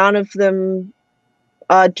that none of them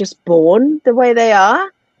are just born the way they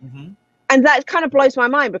are. Mhm. And that kind of blows my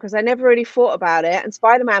mind because I never really thought about it. And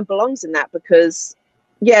Spider-Man belongs in that because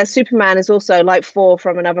Superman is also like 4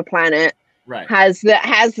 from another planet. Right. Has the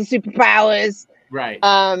superpowers.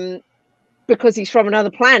 Right. Because he's from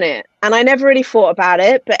another planet. And I never really thought about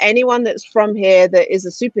it, but anyone that's from here that is a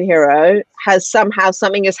superhero has somehow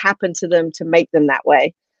something has happened to them to make them that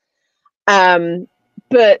way.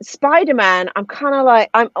 But Spider-Man, I'm kind of like,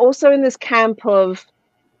 I'm also in this camp of,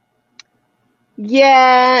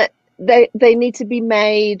 yeah, they need to be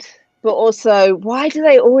made, but also, why do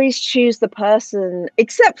they always choose the person,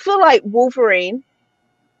 except for like Wolverine,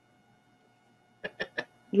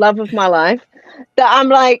 love of my life, that I'm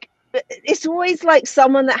like, it's always like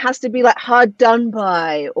someone that has to be like hard done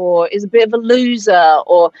by or is a bit of a loser,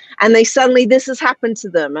 and they suddenly, this has happened to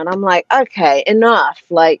them. And I'm like, okay, enough.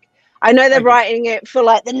 Like, I know they're writing it for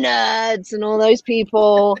like the nerds and all those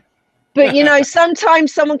people, but you know,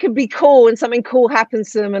 sometimes someone can be cool and something cool happens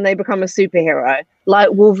to them and they become a superhero, like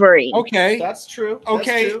Wolverine. Okay, that's true.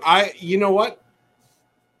 Okay, that's true. You know what?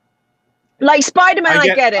 Like Spider-Man, I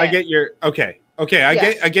get it. I get your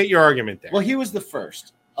I get your argument there. Well, he was the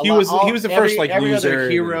first. He was the first like every loser other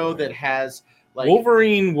hero that has like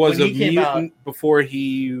Wolverine was a mutant out, before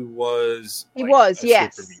he was. He was,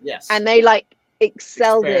 yes, yes, and they like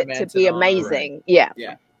excelled it to be amazing. Yeah.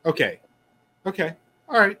 Okay. All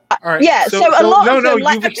right. Yeah. So a lot of them,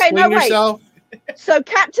 like, you've okay, no, wait. yourself. So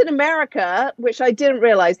Captain America, which I didn't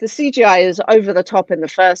realize, the CGI is over the top in the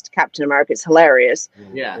first Captain America. It's hilarious.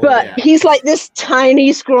 Yeah. But he's like this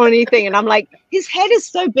tiny, scrawny thing, and I'm like, his head is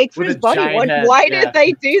so big for his body. Why did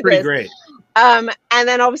they do Pretty this? Great. And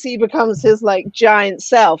then obviously he becomes his like giant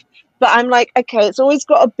self. But I'm like, okay, it's always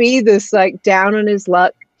got to be this like down on his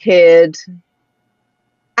luck kid.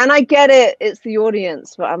 And I get it, it's the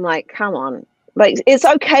audience, but I'm like, come on. Like, it's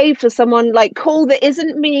okay for someone like cool that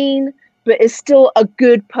isn't mean, but is still a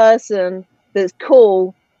good person that's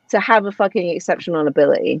cool to have a fucking exceptional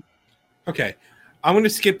ability. Okay. I'm going to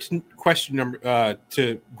skip to question number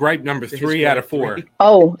to gripe number 3 out of 4.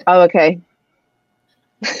 Oh, okay.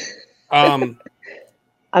 I'm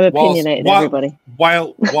opinionated, everybody.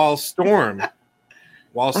 While Storm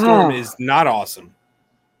is not awesome.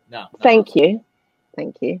 No. Thank you.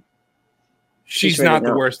 She's really not the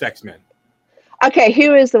not. worst X-Men. Okay,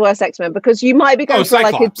 who is the worst X-Men? Because you might be going for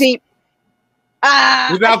like a deep.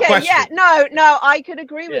 Without okay, question. yeah, no, I could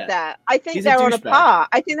agree with that. I think they're on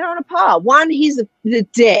a par. One, he's the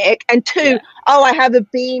dick, and 2, I have a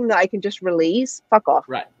beam that I can just release. Fuck off.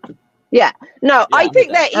 Right. Yeah. No, I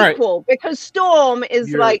think they're All equal because Storm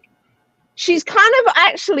is like, she's kind of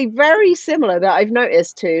actually very similar that I've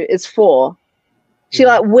noticed to is 4. She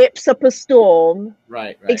like whips up a storm,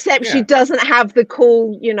 right. Except she doesn't have the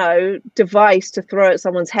cool, device to throw at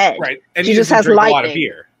someone's head. Right, and she he just doesn't has drink lightning. a lot of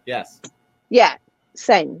beer. Yes. Yeah,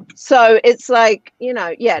 same. So it's like,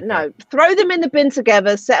 no, throw them in the bin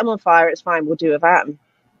together, set them on fire. It's fine. We'll do without them.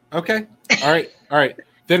 Okay. All right.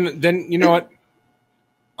 Then you know what?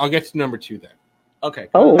 I'll get to number 2 then. Okay.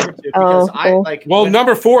 Oh, number 2, because I like. Well,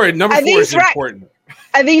 number 4 is important.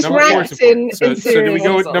 Are these ranked in so do we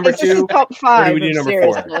go with number 2? Top 5. Or do we do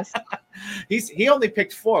number 4? He only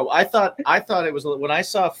picked 4. I thought it was when I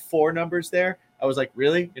saw 4 numbers there. I was like,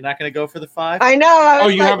 really? You're not going to go for the 5? I know.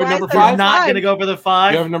 You have a number 5? You're not going to go for the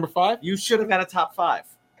 5? You have a number 5? You should have got a top 5.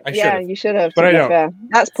 You should have. But I don't. Fair.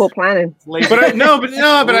 That's poor planning. But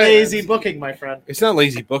lazy booking, my friend. It's not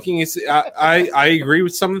lazy booking. It's I agree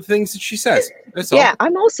with some of the things that she says. That's all. Yeah,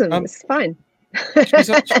 I'm awesome. It's fine.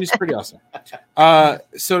 she's pretty awesome.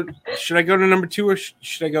 So should I go to number 2 or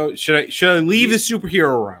should I leave the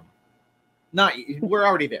superhero realm? Not. We're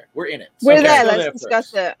already there. We're in it. We're there. Let's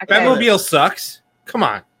discuss it. Okay. Batmobile sucks. Come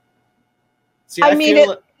on. See, I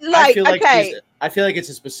feel like it's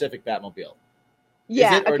a specific Batmobile.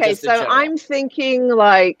 Yeah. Okay. So I'm thinking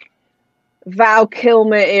like Val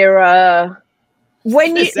Kilmer era.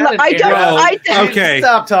 When you, I don't. Okay.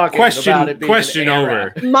 Stop talking. Question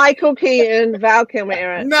over. Michael Keaton, Val Kilmer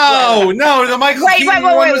era. No, the Michael Keaton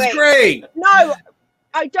one was great. No,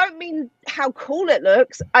 I don't mean how cool it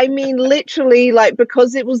looks. I mean literally, like,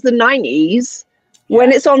 because it was the 90s.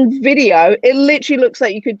 When it's on video, it literally looks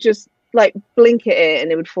like you could just like blink at it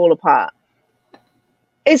and it would fall apart.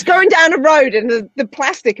 It's going down a road and the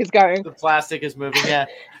plastic is going. The plastic is moving. Yeah,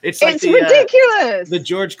 it's like ridiculous. The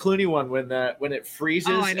George Clooney one when it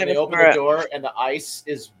freezes and they open the door and the ice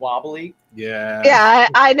is wobbly. Yeah. Yeah,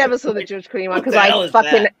 I never saw the George Clooney one because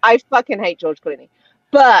I fucking hate George Clooney.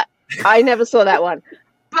 But I never saw that one.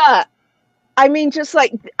 But I mean,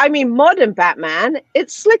 modern Batman,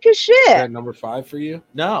 it's slick as shit. Is that number 5 for you?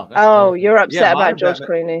 No. You're upset about George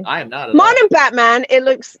Clooney. I am not. Modern Batman, it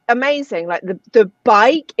looks amazing. Like the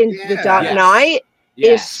bike in The Dark Knight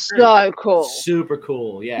Yeah, is so cool. super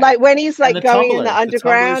cool. Yeah, Like when he's like And going in Tumbler. the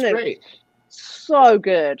underground, Tumbler's and great. so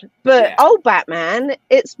good. But Yeah. old Batman,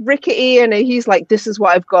 it's rickety, and he's like, "This is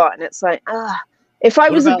what I've got," and it's like, If I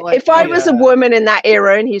What was about, like, if I the, was a woman in that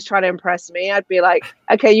era and he's trying to impress me, I'd be like,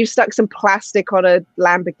 "Okay, you stuck some plastic on a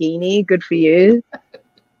Lamborghini. Good for you.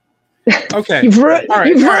 Okay. You've, Right. All right,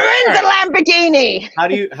 you've all right, ruined all the Lamborghini."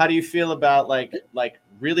 How do you feel about like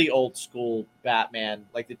really old school Batman,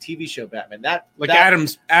 like the TV show Batman? That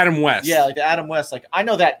Adam West. Yeah, like the Adam West. Like I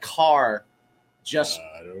know that car. Just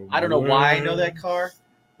I don't know why I know that car,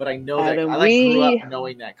 but I know that I grew up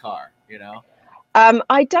knowing that car. You know.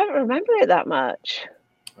 I don't remember it that much.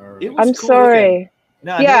 It was I'm cool sorry. looking.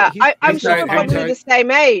 No, Yeah, I'm he's sure right, we're probably right. the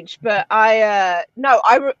same age, but I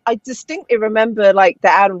distinctly remember like the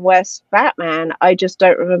Adam West Batman. I just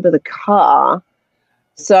don't remember the car.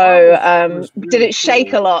 So, was did really it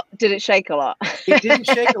shake cool. a lot? Did it shake a lot? It didn't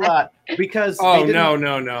shake a lot because Oh they no.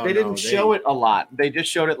 didn't show it a lot. They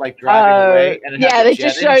just showed it like driving away, and it had yeah, the they jet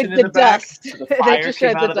just showed engine in the back, dust. so the They fire just came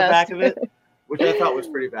showed out the of the back dust. of it, which I thought was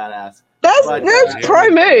pretty badass. That's But, pro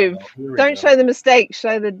move. here we Don't go. show the mistakes.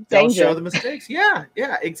 Show the Don't danger. show the mistakes. Yeah,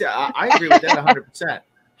 exactly. I agree with that 100%.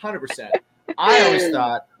 100%. I always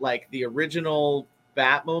thought like the original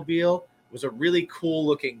Batmobile was a really cool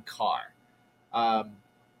looking car. I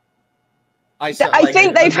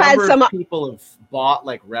think they've had some people have bought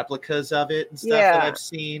like replicas of it and stuff that I've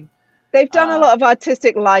seen. They've done a lot of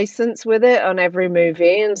artistic license with it on every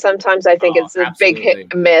movie, and sometimes I think it's a big hit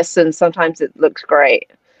and miss, and sometimes it looks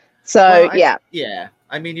great. So yeah.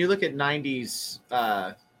 I mean, you look at '90s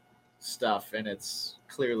stuff, and it's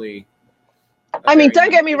clearly. I mean,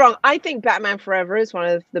 don't get me wrong. I think Batman Forever is one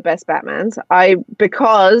of the best Batmans.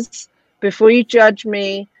 Because before you judge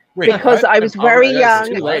me, because I was very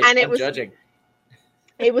young, and it was judging.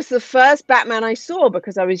 It was the first Batman I saw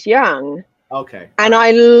because I was young. Okay. And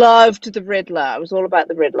I loved the Riddler. I was all about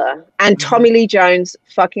the Riddler. And Tommy Lee Jones,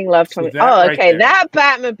 fucking loved Tommy. That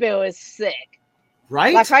Batmobile is sick.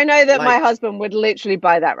 Right? Like, I know that my husband would literally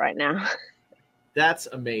buy that right now. That's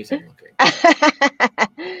amazing looking.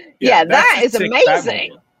 Yeah, that is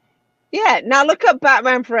amazing. Batmobile. Yeah, now look up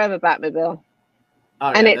Batman Forever Batmobile.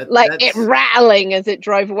 Oh, and yeah, it rattling as it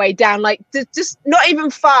drove away down, like, just not even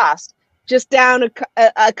fast, just down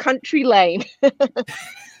a country lane.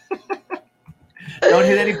 Don't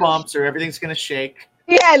hit any bumps or everything's going to shake.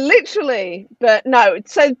 Yeah, literally. But no,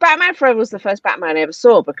 so Batman Forever was the first Batman I ever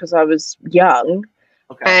saw because I was young.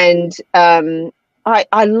 Okay. And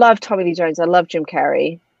I love Tommy Lee Jones. I love Jim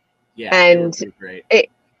Carrey. Yeah, and great. It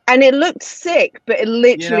looked sick, but it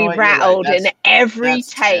literally rattled right. in every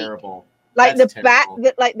take. Terrible. Like that's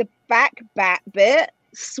the back bat bit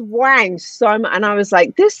swang so much, and I was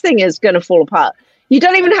like, this thing is going to fall apart. You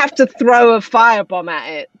don't even have to throw a firebomb at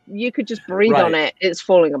it. You could just breathe on it. It's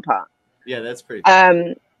falling apart. Yeah, that's pretty.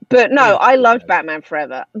 But no, I loved Batman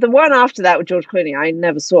Forever. The one after that with George Clooney, I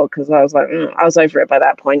never saw because I was like, I was over it by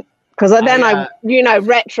that point. Because then I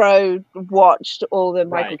retro watched all the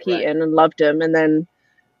Michael Keaton and loved him, and then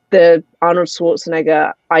the Arnold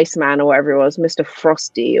Schwarzenegger Iceman or whatever it was, Mr.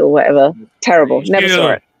 Frosty or whatever. Terrible. Never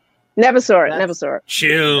saw it. Never saw it.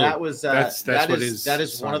 Chill. That was that's that what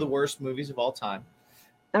is one of the worst movies of all time.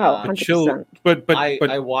 Oh, 100%. But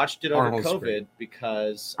I watched it over COVID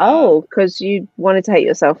because because you wanted to hate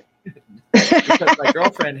yourself. Because my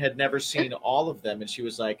girlfriend had never seen all of them, and she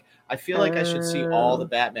was like, I feel like I should see all the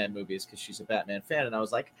Batman movies because she's a Batman fan. And I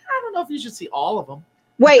was like, I don't know if you should see all of them.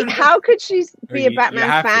 Wait, how could she be a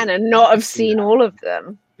Batman fan and not have seen all of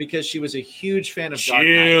them? Because she was a huge fan of Dark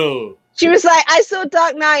Knight. She was like, I saw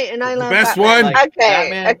Dark Knight and I love the best Batman. one. Like,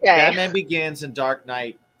 okay. Batman Begins and Dark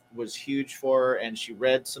Knight was huge for her, and she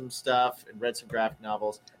read some stuff and read some graphic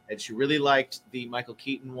novels, and she really liked the Michael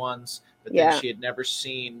Keaton ones, but then she had never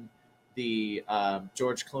seen the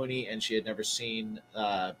George Clooney, and she had never seen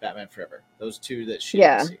Batman Forever. Those two that she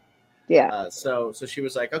didn't see. Yeah. So she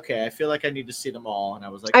was like, okay, I feel like I need to see them all, and I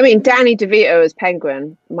was like, I mean, Danny DeVito as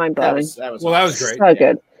Penguin, mind blowing. That was great. So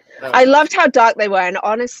good. I loved how dark they were, and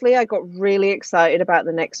honestly, I got really excited about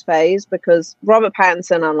the next phase because Robert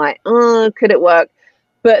Pattinson, I'm like, could it work?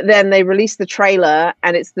 But then they released the trailer,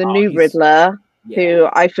 and it's the new Riddler, who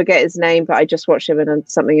I forget his name, but I just watched him in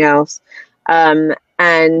something else. And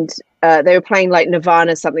they were playing like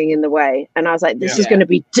Nirvana, Something in the Way, and I was like, this is going to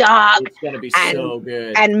be dark. It's going to be so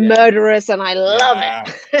good and murderous, and I love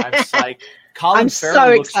it. I'm psyched. Colin Farrell so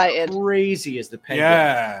looks excited. Crazy as the Penguin.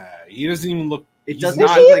 Yeah, he doesn't even look. It does Was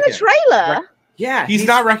not he in like the trailer? Yeah, he's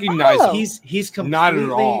not recognizable. He's completely, not at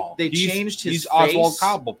all. They changed his he's face. Oswald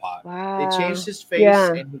Cobblepot. Wow. They changed his face,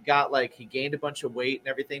 and he got he gained a bunch of weight and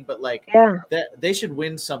everything. But that they should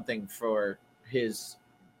win something for his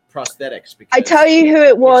prosthetics. Because I tell you who it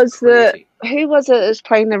it's was crazy. who was it that was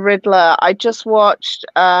playing the Riddler? I just watched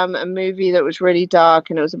a movie that was really dark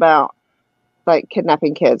and it was about like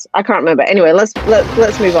kidnapping kids. I can't remember. Anyway, let's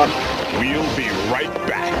move on. We'll be right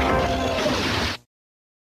back.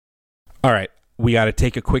 All right, we got to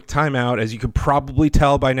take a quick time out. As you could probably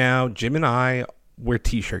tell by now, Jim and I, we're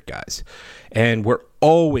t-shirt guys. And we're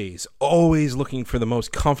always looking for the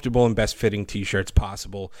most comfortable and best fitting t-shirts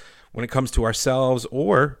possible when it comes to ourselves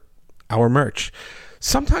or our merch.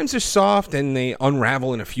 Sometimes they're soft and they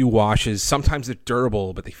unravel in a few washes. Sometimes they're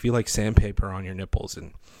durable, but they feel like sandpaper on your nipples.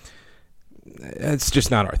 And it's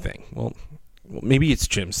just not our thing. Well, maybe it's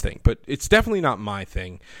Jim's thing, but it's definitely not my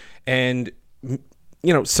thing. And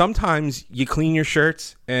you know, sometimes you clean your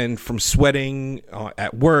shirts and from sweating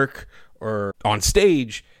at work or on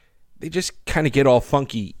stage, they just kind of get all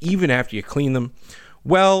funky even after you clean them.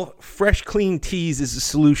 Well, Fresh Clean Tees is a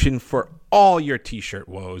solution for all your t-shirt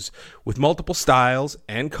woes. With multiple styles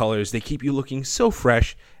and colors, they keep you looking so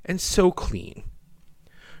fresh and so clean.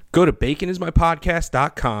 Go to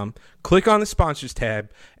baconismypodcast.com, click on the sponsors tab,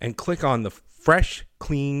 and click on the Fresh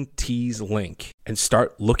Clean Tees link and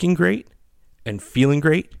start looking great and feeling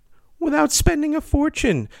great without spending a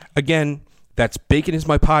fortune. Again, that's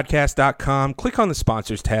baconismypodcast.com. Click on the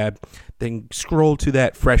sponsors tab, then scroll to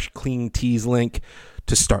that Fresh Clean Tees link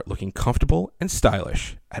to start looking comfortable and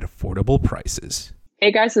stylish at affordable prices.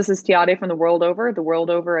 Hey guys, this is Tiade from The World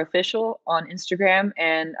Over Official on Instagram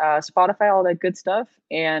and Spotify, all that good stuff.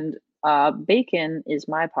 And Bacon is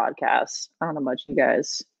my podcast. I don't know much, you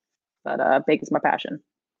guys, but Bacon's my passion.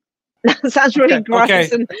 That sounds really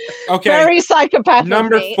gross and Okay. very psychopathic.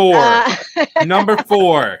 Number 4. Number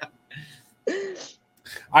 4. He's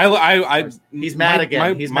mad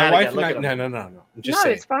again. He's my mad wife again. and I. No. I'm just No,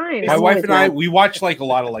 saying. it's fine. My I'm wife always and I, mad. we watch like a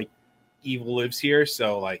lot of like Evil Lives Here.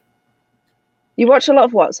 So like You watch a lot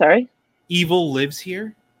of what? Sorry. Evil Lives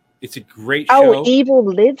Here. It's a great show. Oh, Evil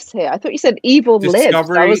Lives Here. I thought you said Evil Lives.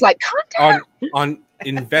 Discovery I was like, calm down. on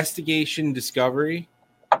Investigation Discovery.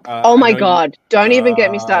 Oh my I know God! Don't even get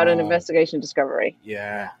me started on Investigation Discovery.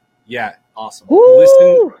 Yeah. Awesome. Woo!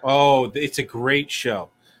 Listen. Oh, it's a great show.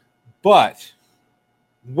 But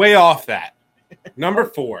way off that. Number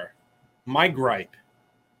 4. My gripe.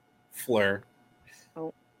 Fleur.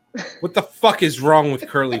 Oh. What the fuck is wrong with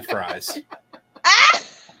curly fries?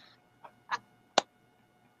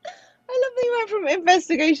 I love that you went from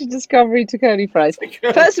Investigation Discovery to Curly Fries.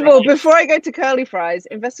 First of all, before I go to Curly Fries,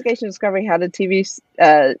 Investigation Discovery had a TV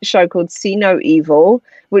show called See No Evil,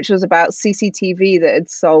 which was about CCTV that had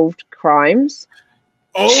solved crimes.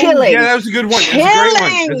 Oh, Chilling. yeah, that was a good one.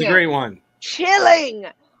 That's a great one. Chilling.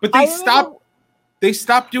 But they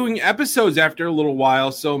stopped doing episodes after a little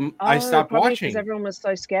while, so I stopped watching. Because everyone was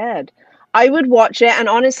so scared. I would watch it, and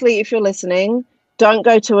honestly, if you're listening, don't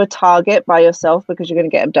go to a Target by yourself because you're going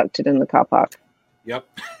to get abducted in the car park. Yep.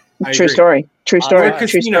 True story. Or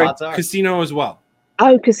Casino as well.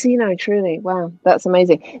 Oh, Casino, truly. Wow, that's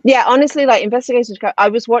amazing. Yeah, honestly, like Investigation, I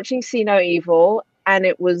was watching See No Evil, and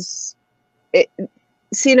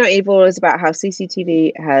See No Evil is about how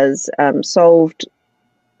CCTV has solved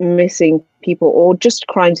missing people or just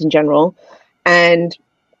crimes in general, and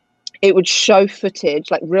it would show footage,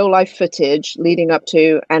 like real life footage leading up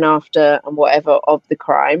to and after and whatever of the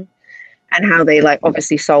crime and how they like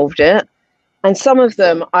obviously solved it. And some of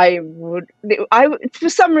them I would for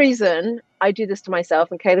some reason I do this to myself,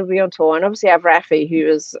 and Caleb will be on tour, and obviously I have Rafi, who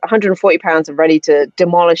is 140 pounds and ready to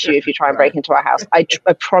demolish you if you try and break into our house. I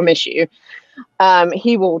promise you.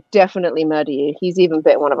 He will definitely murder you. He's even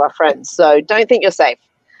bit one of our friends, so don't think you're safe.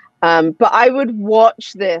 But I would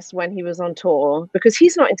watch this when he was on tour because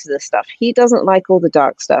he's not into this stuff. He doesn't like all the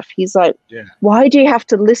dark stuff. He's like, why do you have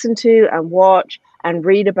to listen to and watch and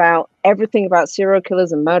read about everything about serial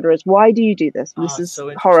killers and murderers? Why do you do this? This is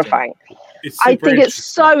so horrifying. I think it's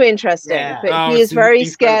so interesting, but he is very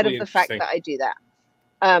scared of the fact that I do that.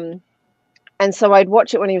 And so I'd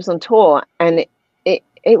watch it when he was on tour, and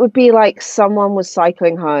it would be like someone was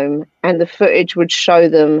cycling home and the footage would show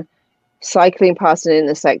them cycling past an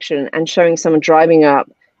intersection and showing someone driving up,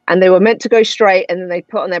 and they were meant to go straight, and then they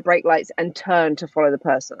put on their brake lights and turn to follow the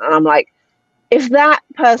person. And I'm like, if that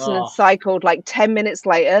person had cycled like 10 minutes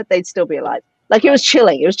later, they'd still be alive. Like it was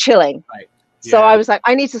chilling. Right. So I was like,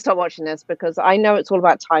 I need to stop watching this because I know it's all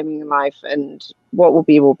about timing in life, and what will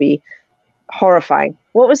be horrifying.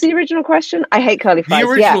 What was the original question? I hate curly fries.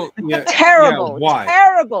 Terrible. Why?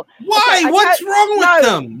 Terrible. Why? Okay, what's wrong with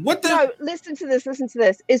them? What the? No, listen to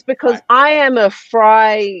this. It's because I am a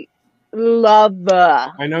fry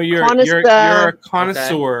lover. I know you're a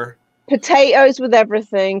connoisseur. Potatoes with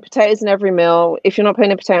everything. Potatoes in every meal. If you're not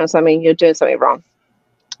putting a potato on something, you're doing something wrong.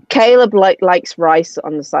 Caleb likes rice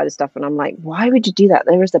on the side of stuff, and I'm like, why would you do that?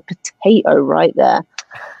 There is a potato right there.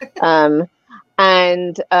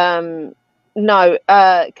 No,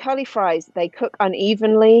 curly fries, they cook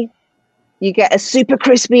unevenly. You get a super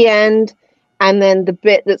crispy end, and then the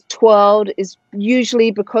bit that's twirled is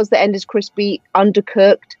usually, because the end is crispy,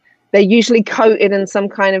 undercooked. They're usually coated in some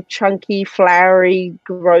kind of chunky, floury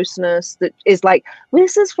grossness that is like,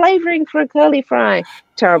 this is flavoring for a curly fry.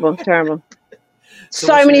 Terrible, terrible.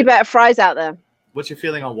 So many better fries out there. What's your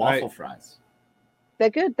feeling on waffle fries? They're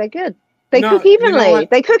good. They're good. They cook evenly. You know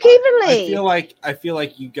they cook evenly. I feel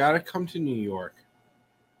like you got to come to New York,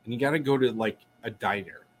 and you got to go to like a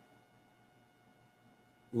diner.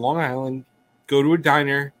 Long Island, go to a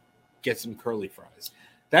diner, get some curly fries.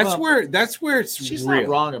 That's where it's she's real. Not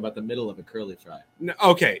wrong about the middle of a curly fry. No,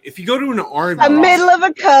 okay, if you go to an Arby's, the middle of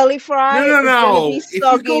a curly fry, no. Is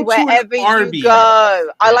gonna be soggy wherever you go.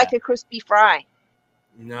 I like a crispy fry.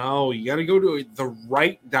 No, you got to go to the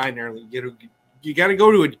right diner. You got to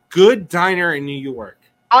go to a good diner in New York.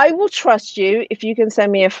 I will trust you if you can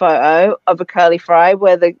send me a photo of a curly fry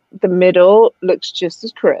where the middle looks just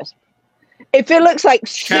as crisp. If it looks like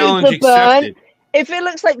super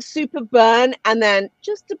burn, and then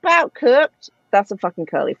just about cooked, that's a fucking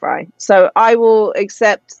curly fry. So I will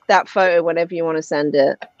accept that photo whenever you want to send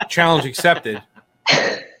it. Challenge accepted.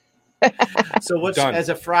 So as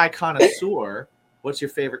a fry connoisseur, what's your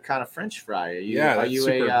favorite kind of French fry? Are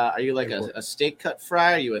you like a steak cut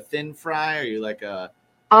fry? Are you a thin fry? Are you like a?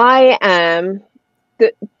 I am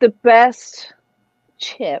the best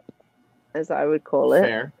chip, as I would call it.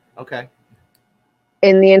 Fair. Okay.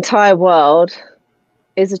 In the entire world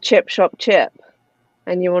is a chip shop chip.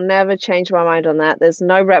 And you will never change my mind on that. There's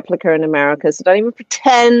no replica in America. So don't even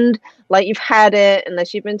pretend like you've had it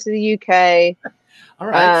unless you've been to the UK. All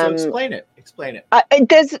right. So explain it. Explain it.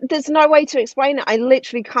 There's no way to explain it. I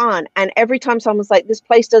literally can't. And every time someone's like, this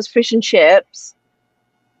place does fish and chips,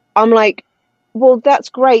 I'm like, well, that's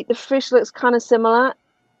great. The fish looks kind of similar.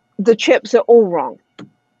 The chips are all wrong.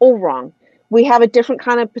 All wrong. We have a different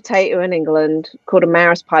kind of potato in England called a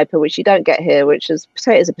Maris Piper, which you don't get here, which is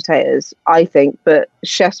potatoes are potatoes, I think, but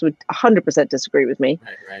chefs would 100% disagree with me.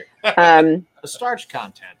 Right. The starch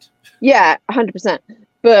content. Yeah, 100%.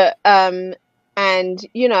 But, and,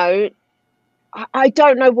 you know, I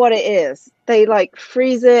don't know what it is. They, like,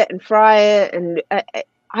 freeze it and fry it, and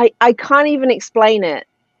I can't even explain it,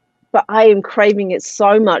 but I am craving it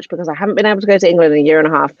so much because I haven't been able to go to England in a year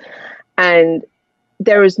and a half, and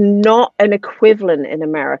there is not an equivalent in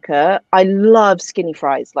America. I love skinny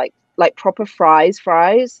fries, like proper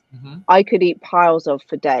fries. Mm-hmm. I could eat piles of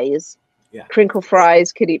for days. Yeah. Crinkle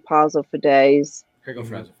fries could eat piles of for days. Crinkle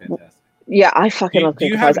fries are fantastic. Yeah, I fucking love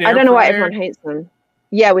crinkle fries. I don't know why everyone hates them.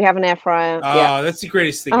 Yeah, we have an air fryer. Oh, that's the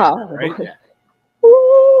greatest thing ever, right? Yeah.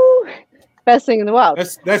 Ooh, best thing in the world.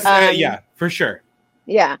 That's yeah, for sure.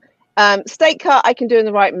 Yeah. Steak cut I can do in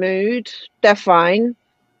the right mood. They're fine.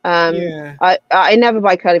 I never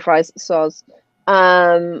buy curly fries, soz.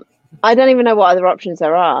 I don't even know what other options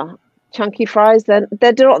there are. Chunky fries, they're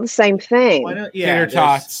not the same thing. Tater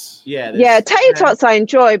tots. Tater tots I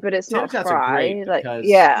enjoy, but it's not a fry.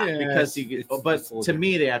 Because but to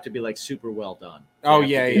me they have to be like super well done. Oh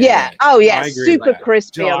yeah, super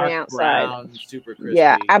crispy on the outside. Brown, super crispy.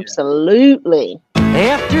 Yeah, absolutely.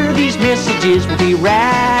 After these messages, we'll be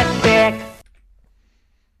right back.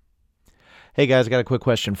 Hey guys, I got a quick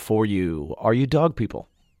question for you. Are you dog people?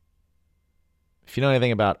 If you know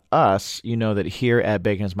anything about us, you know that here at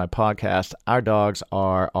Bacon Is My Podcast, our dogs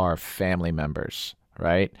are our family members,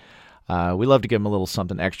 right? We love to give them a little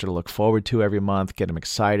something extra to look forward to every month, get them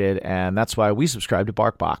excited, and that's why we subscribe to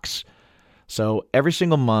BarkBox. So every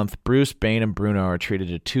single month, Bruce, Bane, and Bruno are treated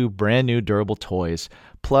to 2 brand new durable toys,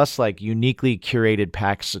 plus like uniquely curated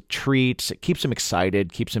packs of treats. It keeps them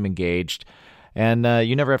excited, keeps them engaged. And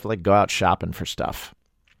you never have to go out shopping for stuff.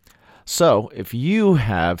 So if you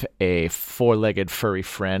have a 4-legged furry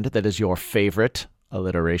friend that is your favorite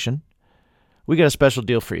alliteration, we got a special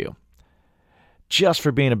deal for you. Just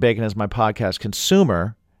for being a Bacon Is My Podcast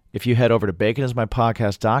consumer, if you head over to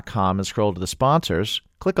baconismypodcast.com and scroll to the sponsors,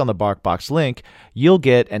 click on the BarkBox link, you'll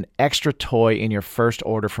get an extra toy in your first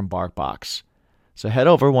order from BarkBox. So head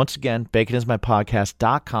over, once again,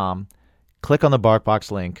 baconismypodcast.com, click on the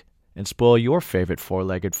BarkBox link, and spoil your favorite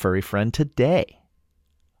 4-legged furry friend today.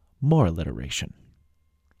 More alliteration.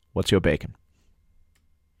 What's your bacon?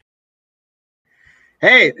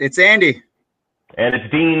 Hey, it's Andy. And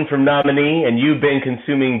it's Dean from Nominee, and you've been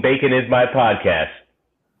consuming Bacon Is My Podcast.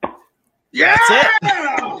 Yeah! That's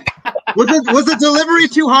it. Was the delivery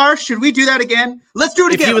too harsh? Should we do that again? Let's do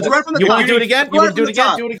it again. Let's run from the You top. want to do it again? You want to do it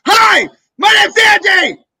again? Do it again. Hi, my name's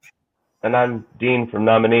Andy. And I'm Dean from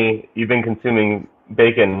Nominee. You've been consuming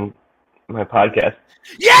bacon, my podcast.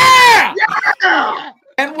 Yeah!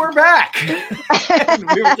 And we're back. And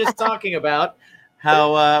we were just talking about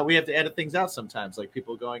how we have to edit things out sometimes, like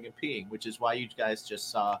people going and peeing, which is why you guys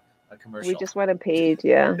just saw a commercial. We just went and peed,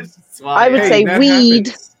 yeah. why- I would Hey, say that weed,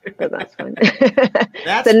 happens. but that's fine.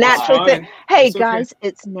 That's it's a natural fine. thing. Hey, It's okay. guys,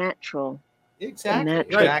 it's natural. Exactly.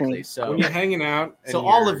 Natural Exactly. thing. So When you're hanging out, and So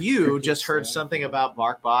all you're- of you just heard something about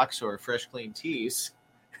BarkBox or Fresh Clean Teas.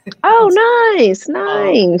 Oh, nice.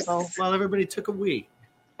 Well, everybody took a wee.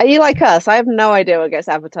 Are you like us? I have no idea what gets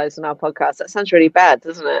advertised on our podcast. That sounds really bad,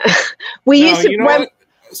 doesn't it? We No, used to you know when, what?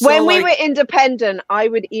 So, when we like- were independent, I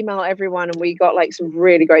would email everyone, and we got like some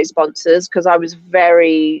really great sponsors because I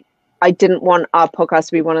didn't want our podcast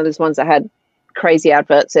to be one of those ones that had crazy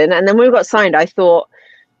adverts in. And then when we got signed, I thought,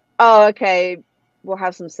 oh, okay, we'll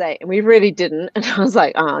have some say, and we really didn't. And I was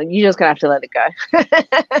like, oh, you're just gonna have to let it go.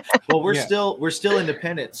 Well, we're Yeah. still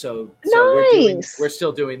independent, so we're Nice.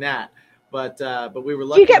 still doing that. But we were Do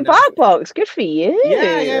lucky. you get enough- BarkBox? Good for you.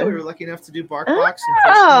 Yeah, we were lucky enough to do BarkBox. and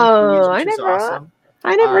Oh, Fresh Clean Teas, which was awesome.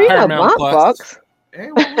 I never Uh, emailed Paramount Plus. BarkBox. Hey,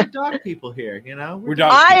 well, we're dog people here, you know. We're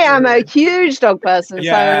dog I people. am a huge dog person,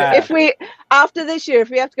 Yeah. so if we after this year, if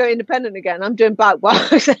we have to go independent again, I'm doing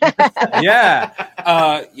BarkBox.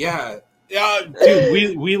 yeah.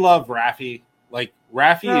 Dude, we love Raffy. Like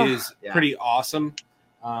Raffy Oh, is yeah. pretty awesome.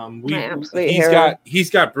 My absolute he's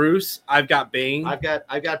hero. got Bruce. I've got Bane, I've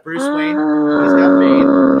got Bruce Wayne. He's got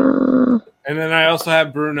Bane. and then I also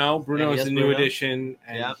have Bruno. Bruno Yeah, he is has a new Bruno. addition,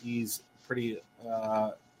 and Yeah. he's pretty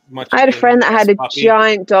much. I had a friend that had a puppy.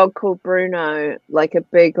 giant dog called Bruno, like a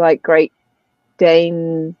big, like Great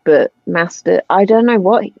Dane, but Mastiff. I don't know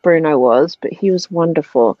what Bruno was, but he was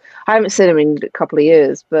wonderful. I haven't seen him in a couple of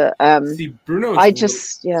years, but See, Bruno. I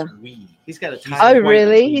just yeah. He's got a He's tiny. Oh, quite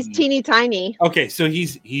really? wee. He's teeny tiny. Okay, so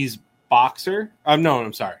he's boxer. No,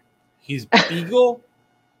 I'm sorry. He's Beagle,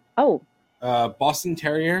 Oh, Boston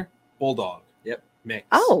Terrier, Bulldog. Yep. Mix.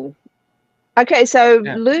 oh. Okay, so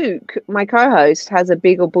Yeah. Luke, my co-host, has a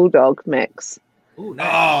Beagle Bulldog mix Ooh, nice.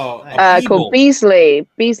 Oh, Nice. called Beasley.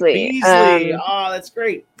 Beasley. Oh, that's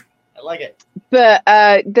great. I like it. But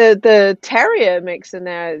the terrier mix in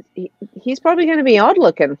there, he's probably going to be odd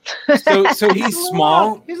looking. So he's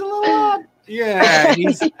small. He's a little odd. Yeah,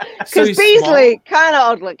 he's so Because he's Beasley kind of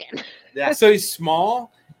odd looking. Yeah. So he's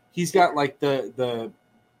small. He's got like the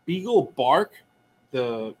beagle bark,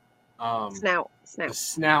 the Snout. the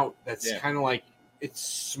snout that's Yeah. kind of like it's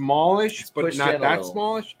smallish, but pushed not in a that little.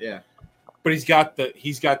 smallish. Yeah. But he's got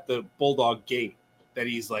the bulldog gait that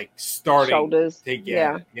he's like starting Shoulders. to get.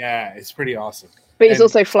 Yeah. Yeah, it's pretty awesome. But he's And-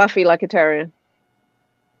 also fluffy like a terrier.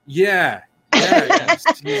 Yeah. Yeah,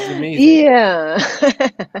 he's amazing. Yeah.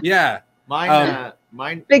 Yeah.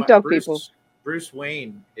 Mine. Big dog Bruce, people. Bruce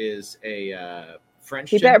Wayne is a French.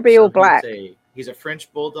 He better be all black. He's a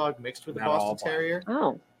French bulldog mixed with a Not all Boston black. Terrier.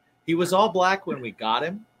 Oh. He was all black when we got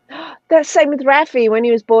him. That's same with Raffy. When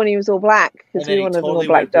he was born, he was all black because And then we wanted an all totally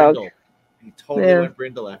black went dog. brindle. He totally Yeah. went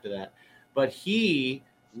brindle after that. But he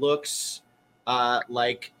looks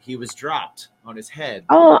like he was dropped on his head.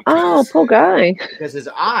 Oh, because- poor guy. Because his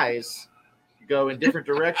eyes go in different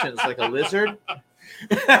directions like a lizard.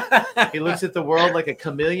 He looks at the world like a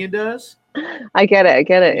chameleon does. I get it. You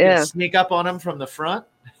can Yeah. sneak up on him from the front.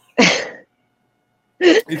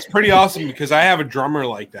 It's pretty awesome because I have a drummer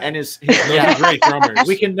like that. And his Those are great drummers.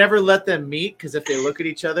 We can never let them meet because if they look at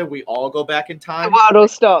each other, we all go back in The time. world will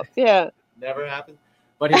stop. Yeah. Never happens.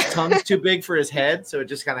 But his tongue's too big for his head, so it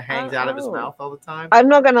just kind of hangs out of his Oh. mouth all the time. I'm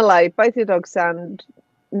not gonna lie. Both your dogs sound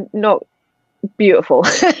not beautiful.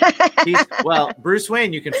 Bruce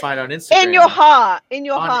Wayne you can find on Instagram. In your heart. In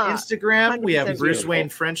your on heart. Instagram, we have 100% Bruce beautiful. Wayne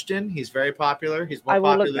Frenchton. He's very popular. He's I more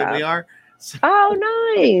will look popular than that we up. are.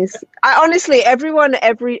 Oh, nice. I honestly, everyone,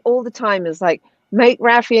 all the time is like, make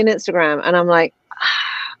Raffy an Instagram. And I'm like,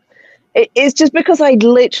 it's just because I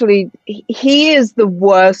literally, he is the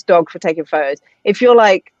worst dog for taking photos. If you're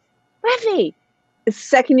like, Raffy, the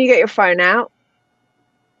second you get your phone out,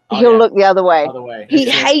 Oh, he'll yeah. look the other way. Other way.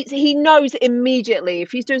 He knows immediately.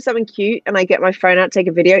 If he's doing something cute and I get my phone out, take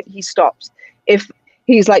a video, he stops. If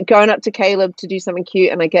he's like going up to Caleb to do something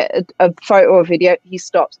cute and I get a photo or video, he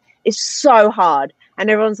stops. It's so hard. And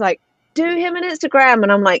everyone's like, do him an Instagram.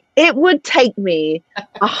 And I'm like, it would take me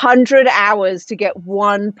 100 hours to get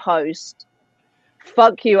one post.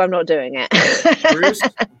 Fuck you, I'm not doing it.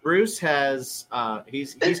 Bruce has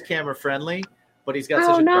he's camera friendly, but he's got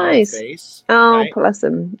Oh, such a nice. dog face. Oh, right? bless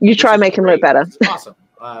him. You Which try is and make him look great. better. It's awesome.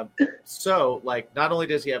 So, like, not only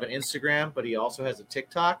does he have an Instagram, but he also has a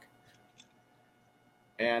TikTok.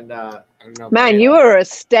 And I don't know. Man, you are a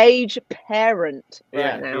stage parent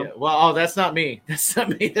right now. Yeah. Well, that's not me. That's not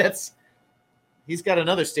me. He's got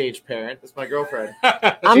another stage parent. That's my girlfriend.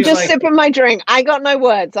 I'm just sipping my drink. I got no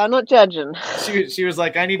words. I'm not judging. She was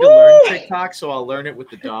like, I need to learn TikTok, so I'll learn it with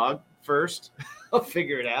the dog first. I'll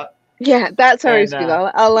figure it out. Yeah, that's how it's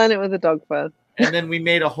I'll learn it with the dog first. And then we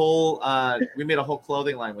made a whole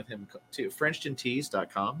clothing line with him too.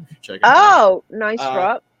 FrenchtonTees.com. Check it out. Oh, nice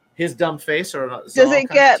drop. His dumb face or does it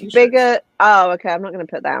get bigger? Oh, okay. I'm not going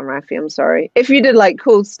to put that on Raffy. I'm sorry. If you did like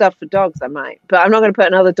cool stuff for dogs, I might, but I'm not going to put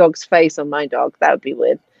another dog's face on my dog. That would be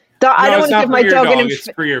weird. I don't want to give my dog an.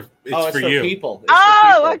 It's for you. People.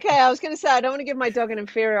 Okay. I was going to say I don't want to give my dog an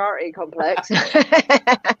inferiority complex.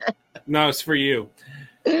 No, it's for you.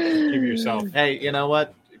 Give yourself. Hey, you know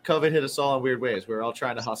what? COVID hit us all in weird ways. We're all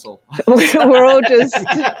trying to hustle. We're all just.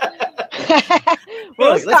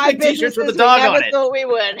 Let's make t-shirts with the dog on it. Thought we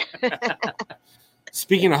would.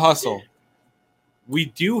 Speaking of hustle, we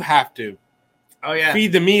do have to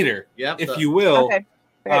feed the meter, if you will.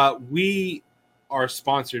 Okay. We are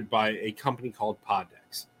sponsored by a company called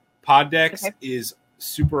Poddex. Poddex is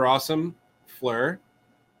super awesome. Fleur,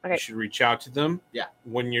 you should reach out to them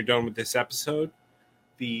when you're done with this episode.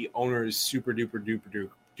 The owner is super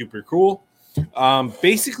duper cool.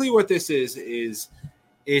 Basically what this is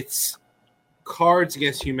it's Cards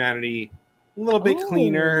Against Humanity, a little bit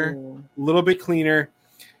cleaner.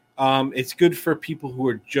 It's good for people who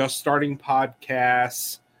are just starting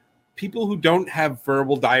podcasts, people who don't have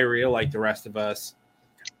verbal diarrhea like the rest of us.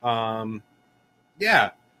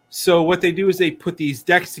 So what they do is they put these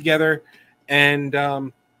decks together, and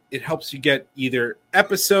it helps you get either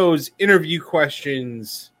episodes, interview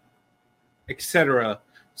questions, etc.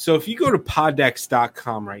 So if you go to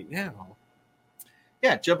poddex.com right now,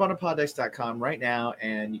 jump onto poddex.com right now,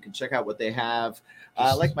 and you can check out what they have.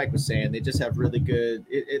 Like Mike was saying, they just have really good.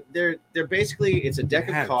 They're basically, it's a deck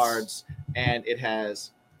of cards, and it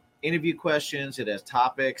has interview questions, it has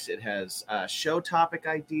topics, it has show topic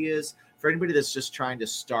ideas for anybody that's just trying to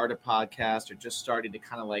start a podcast or just starting to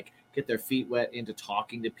kind of like get their feet wet into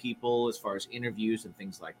talking to people as far as interviews and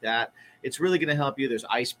things like that. It's really going to help you. There's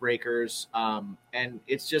icebreakers, and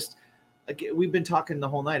it's just. We've been talking the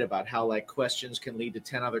whole night about how like questions can lead to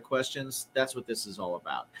 10 other questions. That's what this is all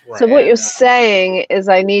about. Right. So what you're saying is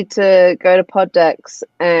I need to go to Poddex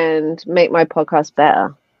and make my podcast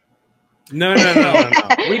better. No.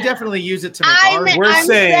 We definitely use it to make our. I'm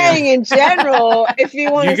saying in general, if you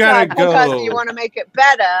want to start a podcast and you want to make it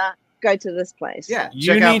better, go to this place. Yeah,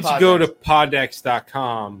 you need to go to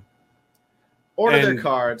poddex.com. Order their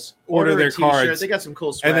cards. Order their cards. They got some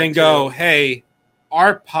cool swag and then go, hey.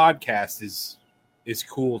 Our podcast is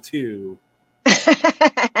cool too.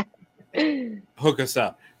 Hook us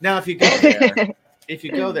up. Now, if you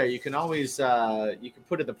go there, you can always you can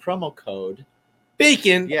put in the promo code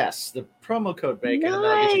BACON. Yes, the promo code BACON, and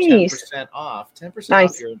that'll get you 10% off. 10%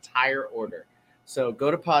 off your entire order. So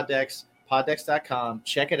go to poddex.com,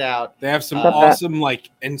 check it out. They have some awesome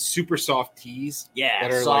and super soft tees. Yeah,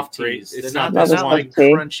 that are soft tees. It's not like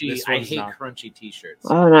crunchy. I hate crunchy t-shirts.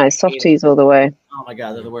 Oh, nice. Soft tees all the way. Oh my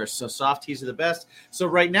God, they're the worst. So soft tees are the best. So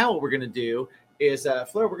right now what we're going to do is,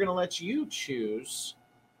 Fleur, we're going to let you choose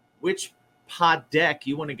which pod deck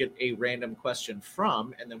you want to get a random question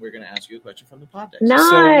from, and then we're going to ask you a question from the pod deck. Nice.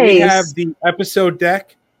 So we have the episode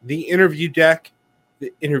deck, the interview deck,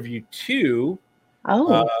 the interview 2.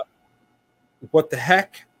 What the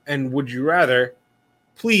heck, and would you rather?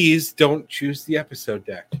 Please don't choose the episode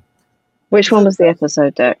deck. Which one was the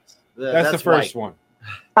episode deck? That's the first one.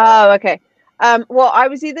 Oh, okay. Well, I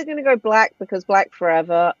was either going to go black because black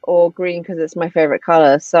forever, or green because it's my favorite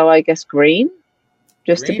color. So I guess green,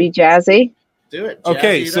 just to be jazzy. Do it.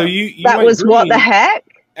 Okay, so you that was green. What the heck?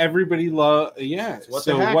 Everybody love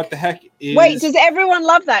what the heck is? Wait, does everyone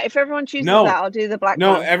love that? If everyone chooses that, I'll do the black.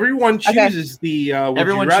 No, one. everyone chooses the.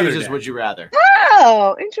 Everyone chooses Would You Rather.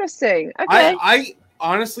 Oh, interesting. Okay. I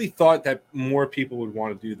honestly thought that more people would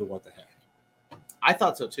want to do the what the heck. I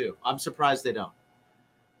thought so too. I'm surprised they don't.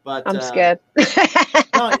 But I'm scared.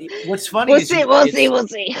 No, what's funny? We'll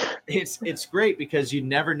see. It's great because you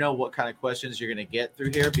never know what kind of questions you're going to get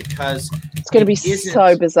through here because it's going to be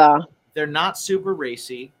so bizarre. They're not super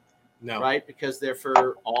racy, right? Because they're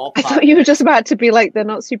for all. I thought you were just about to be like, they're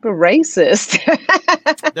not super racist.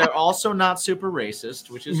 They're also not super racist,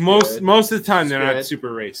 which is most of the time they're not super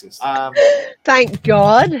racist. Thank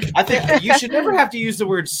God. I think you should never have to use the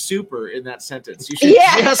word super in that sentence. You should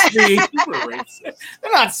just be super racist.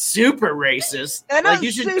 They're not super racist. They're not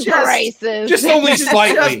super racist. Just only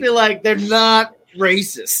slightly. Just be like, they're not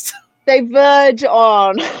racist. They verge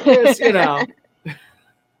on. Yes, you know.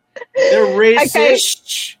 They're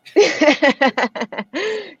racist.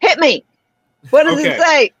 Hit me. What does it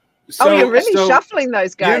say? So- you're really so- shuffling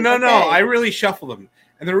those guys. Yeah, no. Okay. I really shuffle them.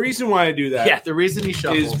 And the reason why I do that Yeah, the reason he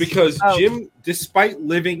shuffles is because Oh. Jim, despite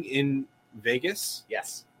living in Vegas,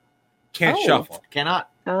 yes, can't Oh. shuffle. cannot.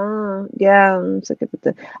 Oh, yeah. I'm so good with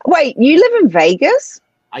the... Wait, you live in Vegas?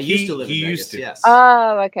 I used to live he in Vegas. used to. Yes,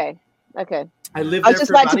 Oh, okay. Okay. I lived. I was there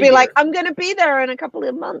just for about to a be year. like, I'm going to be there in a couple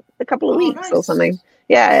of weeks nice. or something.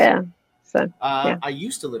 Yeah. So, yeah. I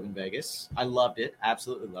used to live in Vegas. I loved it.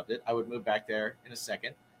 Absolutely loved it. I would move back there in a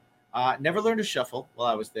second. Never learned to shuffle while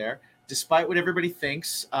I was there. Despite what everybody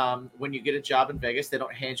thinks, when you get a job in Vegas, they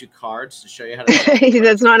don't hand you cards to show you how to.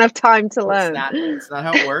 There's not enough time to learn. It's not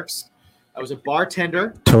how it works. I was a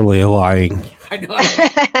bartender. Totally lying. I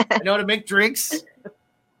know how to make drinks.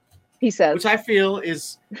 He says, which I feel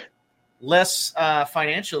is less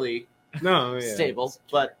financially stable,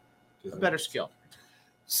 but a better skill.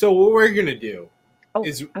 So what we're gonna do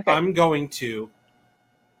is okay. I'm going to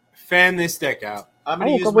fan this deck out. I'm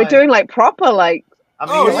gonna use we're doing like proper, like. I'm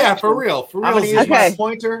gonna use for real. I'm gonna use Okay.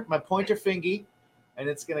 my pointer fingy, and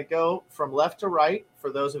it's gonna go from left to right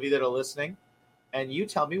for those of you that are listening, and you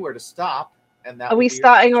tell me where to stop. And that Are will we be your-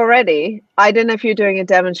 starting already? I don't know if you're doing a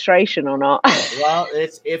demonstration or not. Well,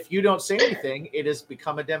 it's if you don't say anything, it has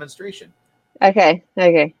become a demonstration. Okay.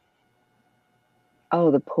 Oh,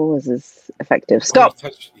 the pause is effective. Stop.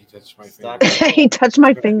 He touched my Stop. finger. He touched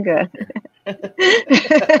my finger.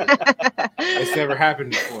 It's never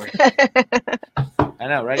happened before. I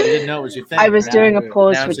know, right? You didn't know it was your thing. I was Now- doing a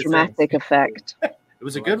pause now for it's your thing. dramatic effect. It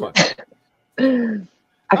was a good one.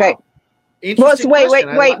 Okay. Interesting Wait. question.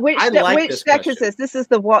 I Which, li- I like which this deck question. is this? This is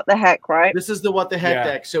the what the heck, right? This is the what the heck Yeah.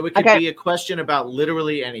 deck. So it could Okay. be a question about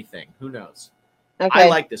literally anything. Who knows? Okay. I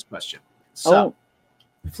like this question. So,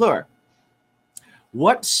 Fleur,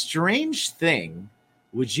 what strange thing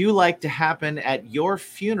would you like to happen at your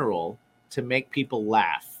funeral to make people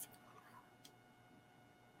laugh?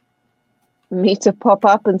 Me to pop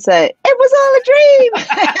up and say, it was all a dream.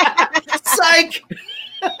 Psych!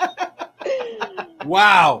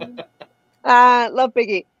 Wow. Love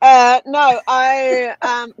Biggie. No, I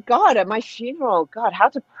God, at my funeral. God, how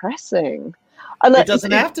depressing. It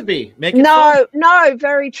doesn't have to be. Make it fun. No,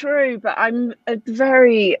 very true. But I'm so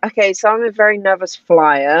I'm a very nervous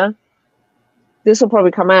flyer. This will probably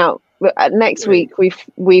come out next week.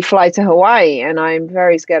 We fly to Hawaii, and I'm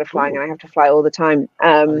very scared of flying. And I have to fly all the time.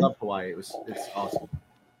 I love Hawaii. It's awesome.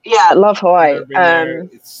 Yeah, I love Hawaii. Never been there.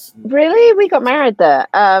 It's Really, we got married there.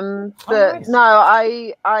 But nice. no,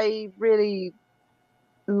 I really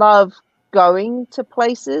love going to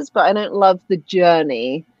places, but I don't love the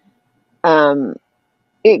journey.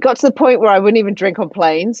 It got to the point where I wouldn't even drink on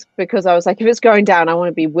planes because I was like, if it's going down, I want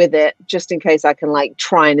to be with it just in case I can like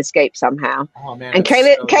try and escape somehow. Oh man. And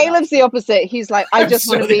Caleb's the opposite. He's like, I just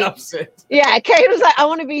want to be. Opposite. Yeah, Caleb's like, I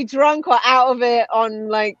want to be drunk or out of it on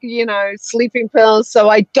like, sleeping pills. So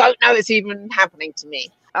I don't know it's even happening to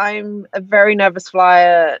me. I'm a very nervous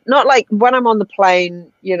flyer. Not like when I'm on the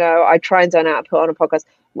plane, I try and zone out, put on a podcast.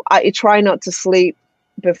 I try not to sleep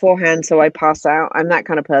beforehand so I pass out. I'm that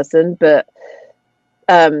kind of person. But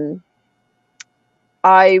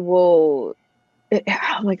I will.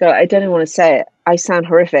 Oh my God, I don't even want to say it. I sound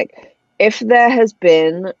horrific. If there has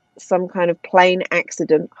been some kind of plane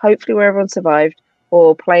accident, hopefully where everyone survived,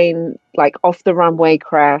 or plane like off the runway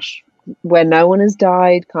crash where no one has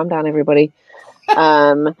died, calm down everybody,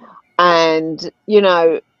 and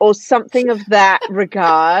or something of that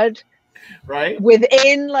regard, Right?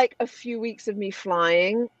 within like a few weeks of me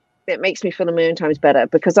flying, it makes me feel a million times better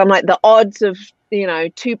because I'm like the odds of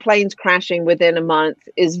 2 planes crashing within a month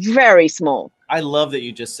is very small. I love that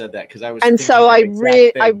you just said that because I was. And thinking so the I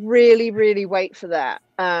exact thing. really wait for that.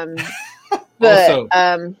 But Also-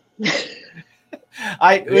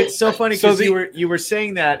 It's so funny So because you were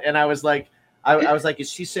saying that, and I was like, I was like, is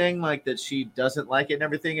she saying like that she doesn't like it and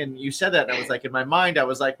everything? And you said that, and I was like, in my mind, I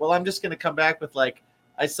was like, well, I'm just gonna come back with like,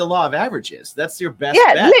 it's the law of averages. That's your best.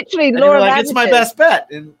 yeah, bet. literally And law you're of like, it's my averages. best bet.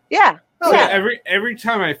 And Yeah. So yeah. every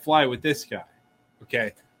time I fly with this guy,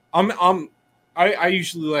 okay, I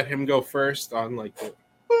usually let him go first on like the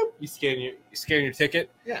boop, you scan your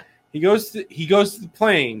ticket. Yeah. He goes to the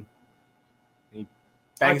plane. And he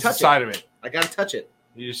bangs the touch side of it. I gotta touch it.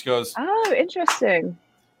 He just goes, Oh, interesting.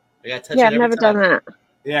 I gotta touch Yeah, it. I've every never time. done that.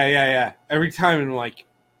 yeah. Every time I'm like,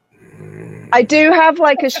 I do have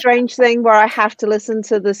like a strange thing where I have to listen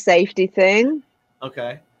to the safety thing.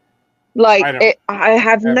 Okay. Like I don't I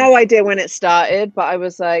have ever. no idea when it started, but I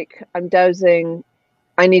was like, I'm dozing.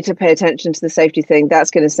 I need to pay attention to the safety thing.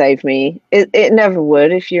 That's going to save me. It never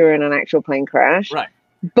would if you're in an actual plane crash. Right.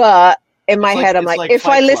 But in my head, I'm it's like, like if I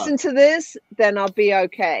Fight Club. listen to this, then I'll be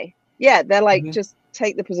okay. Yeah, they're like, just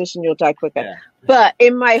take the position, you'll die quicker. Yeah. But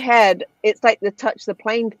in my head, it's like the touch the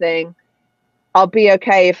plane thing. I'll be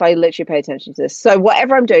okay if I literally pay attention to this. So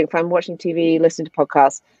whatever I'm doing, if I'm watching TV, listening to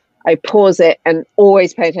podcasts, I pause it and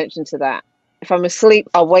always pay attention to that. If I'm asleep,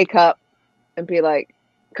 I'll wake up and be like,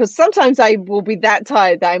 because sometimes I will be that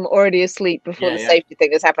tired that I'm already asleep before the safety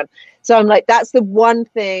thing has happened. So I'm like, that's the one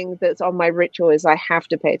thing that's on my ritual is I have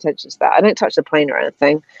to pay attention to that. I don't touch the plane or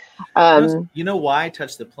anything. You know why I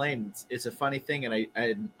touch the plane? It's a funny thing,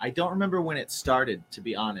 and I don't remember when it started, to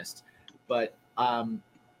be honest. But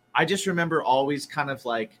I just remember always kind of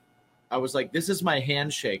like, I was like, this is my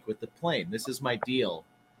handshake with the plane. This is my deal.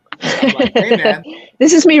 I'm like, hey, man.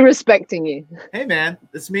 This is me respecting you. Hey, man,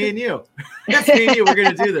 it's me and you. It's me and you. We're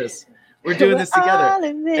going to do this. We're doing this together.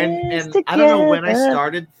 And I don't know when I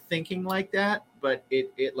started thinking like that, but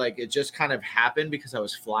it just kind of happened because I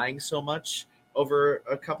was flying so much over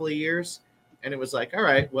a couple of years. And it was like, all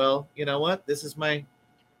right, well, you know what? That's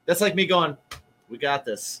like me going, we got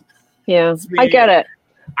this. Yeah, I get it.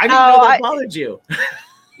 I didn't know that bothered you.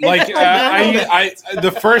 Like, I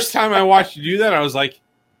the first time I watched you do that, I was like,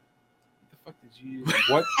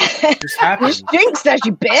 what just happened? Jinx that,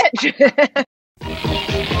 you bitch.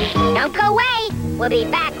 Don't go away. We'll be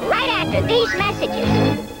back right after these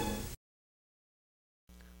messages.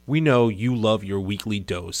 We know you love your weekly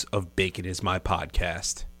dose of Bacon Is My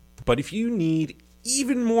Podcast. But if you need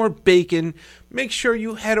even more bacon, make sure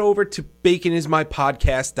you head over to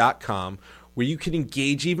baconismypodcast.com where you can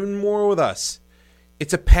engage even more with us.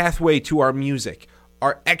 It's a pathway to our music,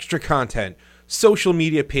 our extra content, social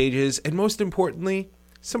media pages, and most importantly,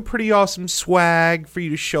 some pretty awesome swag for you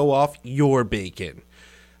to show off your bacon.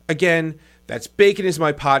 Again, that's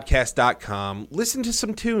baconismypodcast.com. Listen to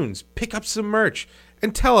some tunes, pick up some merch,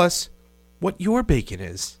 and tell us what your bacon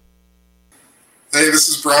is. Hey, this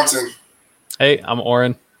is Brompton. Hey, I'm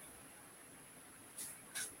Oren.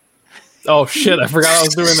 Oh, shit, I forgot I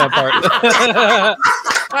was doing that part.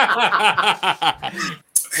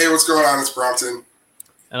 Hey, what's going on? It's Brompton.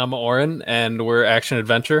 And I'm Oren, and we're Action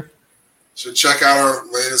Adventure. Should check out our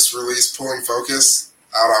latest release, Pulling Focus,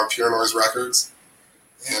 out on Pure Noise Records.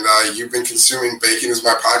 And you've been consuming Bacon Is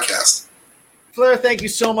My Podcast. Fleur, thank you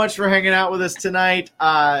so much for hanging out with us tonight.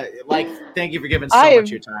 Thank you for giving so much of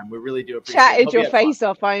your time. We really do appreciate it. Chatted your face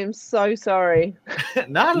off. I am so sorry.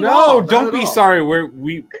 Not at all. No, don't be sorry.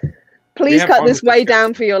 Please cut this way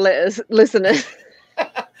down for your listeners.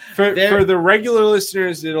 For the regular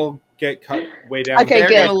listeners, it'll get cut way down. Okay,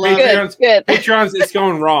 good. Patreons, it's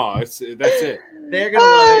going raw. That's it. They're gonna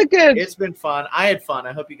love it. Good. It's been fun. I had fun.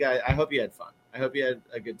 I hope you had fun. I hope you had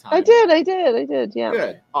a good time. I did. Yeah.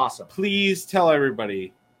 Good. Awesome. Please tell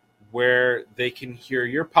everybody where they can hear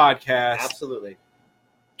your podcast. Absolutely.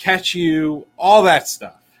 Catch you, all that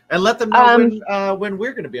stuff. And let them know when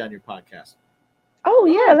we're going to be on your podcast. Oh,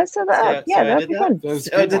 yeah. Let's set that up. Yeah, that'd be fun.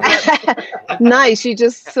 Nice. You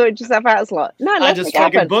just sorted yourself out a slot. No, I just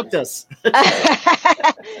fucking booked us.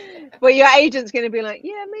 Well, your agent's going to be like,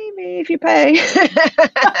 yeah, maybe if you pay.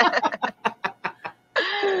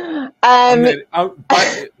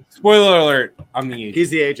 But spoiler alert, I'm the agent. He's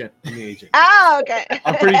the agent. I'm the agent. Oh, okay.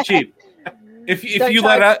 I'm pretty cheap. If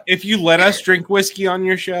you let us drink whiskey on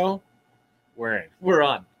your show, we're in. We're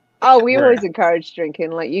on. Oh, we always encourage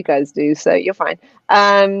drinking like you guys do, so you're fine.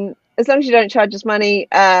 As long as you don't charge us money,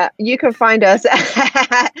 you can find us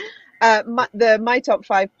at the My Top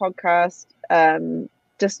 5 podcast.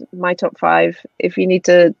 Just My Top 5. If you need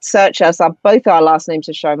to search us, both our last names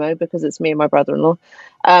are Shomo because it's me and my brother-in-law.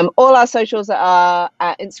 All our socials are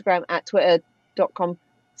at Instagram, at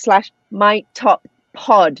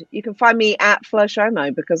twitter.com/mytoppod. You can find me at Fleur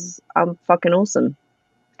Shomo because I'm fucking awesome.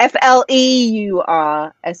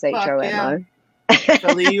 FLEURSHOMO.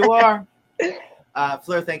 FLEUR.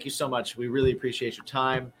 Fleur, thank you so much. We really appreciate your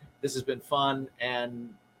time. This has been fun, and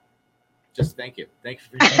just thank you. Thank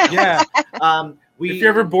you for yeah. If you're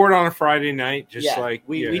ever bored on a Friday night,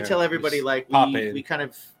 we tell everybody we kind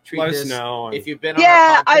of treat let this. Us know. If you've been on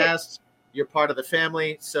our podcast, you're part of the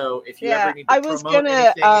family. So if you ever need to promote anything,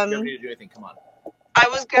 if you ever need to do anything, come on. I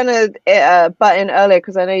was gonna butt in earlier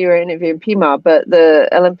because I know you were interviewing Pima, but the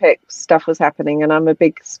Olympic stuff was happening, and I'm a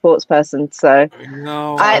big sports person, so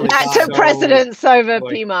that took precedence over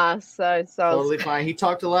Pima. So totally fine. He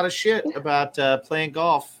talked a lot of shit about playing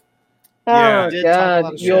golf. Oh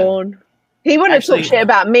God, yawn. He wouldn't have talked shit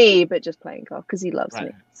about me, but just playing golf because he loves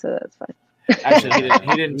me, so that's fine. Actually,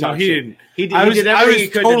 he didn't talk shit. He did everything he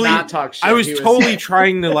could to not talk shit. I was totally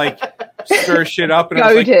trying to stir shit up, and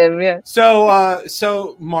I was Goad like, him, yeah. So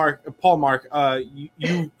Paul Mark,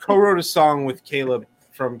 you co-wrote a song with Caleb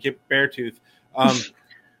from Get Beartooth.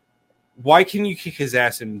 Why can you kick his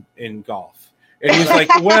ass in golf? And he's like,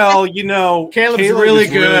 well, Caleb's Caleb really is really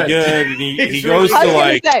good. good, and he He's goes I to was gonna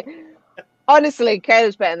like. say, honestly,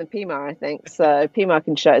 Caleb's better than Pima, I think. So Pima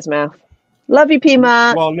can shut his mouth. Love you,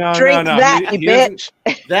 Pima. Well, no, Drink no. that, you bitch.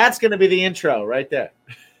 That's going to be the intro right there.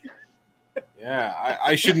 Yeah,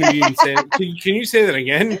 I shouldn't even say it. Can you say that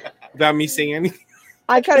again without me saying anything?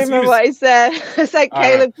 I can't remember what he said. It's like All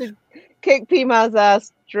Caleb to kick Pima's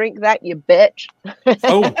ass. Drink that, you bitch.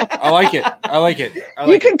 Oh, I like it.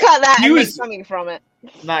 You can cut that He and make was- something from it.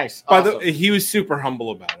 Nice. By Awesome. he was super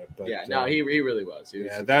humble about it. But, Yeah, no, he really was. He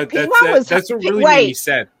was that's what really made me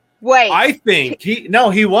sad. Wait. I think he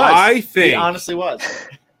was. I think He honestly was.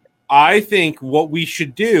 I think what we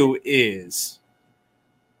should do is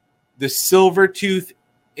the Silvertooth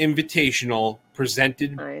Invitational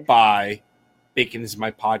presented by Bacon is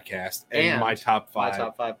My Podcast and my top five. My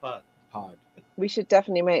top five pod. We should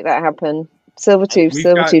definitely make that happen. Silvertooth We've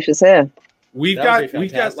got- Silvertooth is here. We've That would got be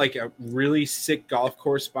we've got fantastic. like a really sick golf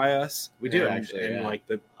course by us. We do, and, actually, and yeah. like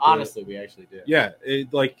the Honestly, we actually do. Yeah,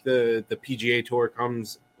 like the PGA Tour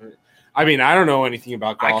comes. I mean, I don't know anything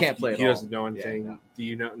about golf. I can't play He at all. doesn't know anything. no. Do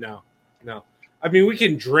you know? No. I mean, we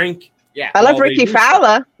can drink. Yeah, I love while they Ricky do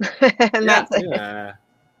Fowler. And that's it.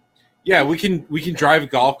 Yeah, we can drive a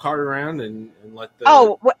golf cart around and let the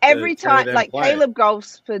Oh, well, every the three of time, them like play. Caleb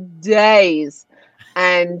golfs for days,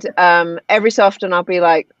 and every so often I'll be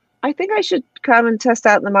like, I think I should come and test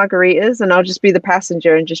out the margaritas, and I'll just be the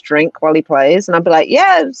passenger and just drink while he plays, and I'll be like,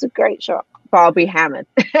 yeah, it was a great shot, but I'll be hammered.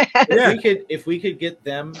 If we could get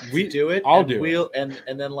them to do it, I'll and do it.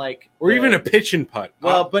 and then like or even a pitch and putt.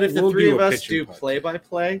 Well, but if the We'll three do of a us pitch do and putt. play by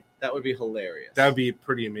play, that would be hilarious. That would be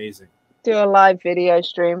pretty amazing. Do a live video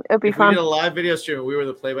stream. It'll be If we fun. did a live video stream and we were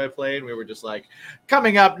the play by play and we were just like,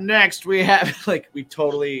 coming up next, we have we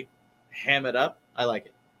totally ham it up. I like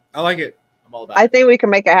it. I like it. I'm all about I it. think we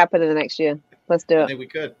can make it happen in the next year. Let's do I it. think we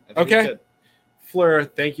could. I think we Okay. could. Fleur,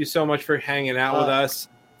 thank you so much for hanging out with us.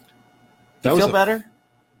 You feel better?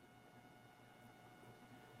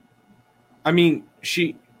 I mean,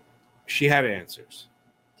 she had answers.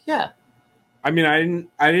 Yeah. I mean,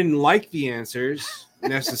 I didn't like the answers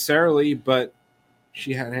necessarily, but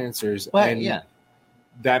she had answers. Well, and yeah.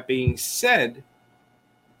 That being said,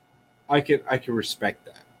 I could respect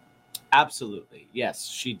that. Absolutely. Yes.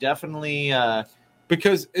 She definitely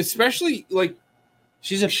because especially like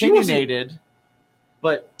she's she wasn't- opinionated,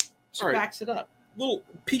 but she All right. backs it up. Little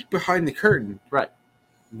peek behind the curtain. Right.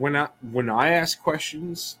 When I ask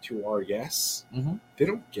questions to our guests, they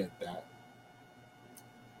don't get that.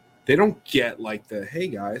 They don't get like the, hey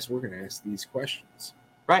guys, we're going to ask these questions.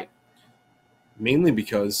 Right. Mainly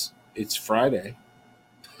because it's Friday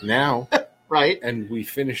now. Right. And we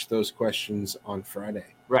finished those questions on Friday.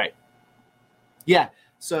 Right. Yeah.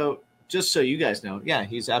 So just so you guys know, yeah,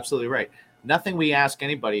 he's absolutely right. Nothing we ask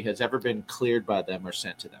anybody has ever been cleared by them or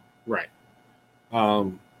sent to them. Right.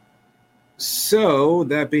 So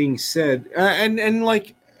that being said, and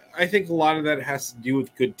like, I think a lot of that has to do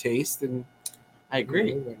with good taste and I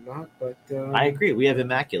agree. Whatnot, but I agree. We have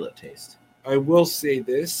immaculate taste. I will say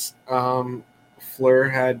this: Fleur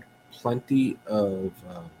had plenty of.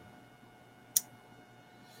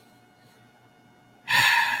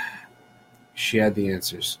 She had the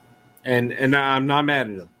answers, and I'm not mad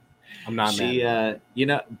at them. I'm not mad. You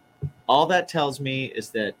know, all that tells me is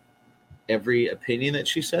that every opinion that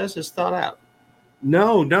she says is thought out.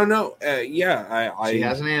 No. Yeah, She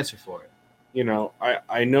has an answer for it. You know,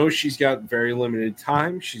 I know she's got very limited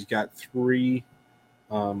time. She's got 3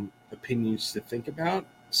 opinions to think about.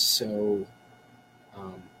 So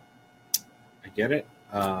I get it.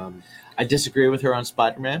 I disagree with her on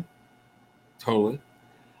Spider-Man. Totally.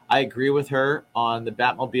 I agree with her on the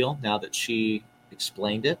Batmobile now that she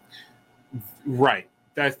explained it. Right.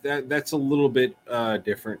 That's a little bit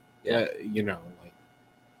different. Yeah. You know, like,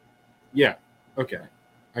 yeah. Okay.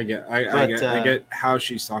 I get how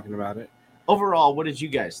she's talking about it. Overall, what did you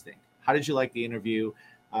guys think? How did you like the interview?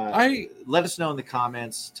 Let us know in the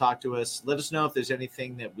comments. Talk to us. Let us know if there's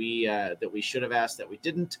anything that we should have asked that we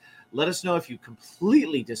didn't. Let us know if you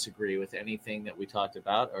completely disagree with anything that we talked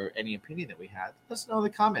about or any opinion that we had. Let us know in the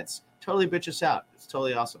comments. Totally bitch us out. It's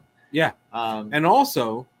totally awesome. Yeah. And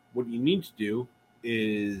also, what you need to do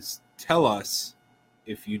is tell us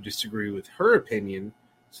if you disagree with her opinion,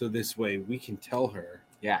 so this way we can tell her.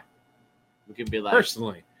 Yeah. We can be like,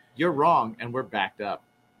 personally, you're wrong, and we're backed up.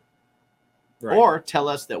 Right. Or tell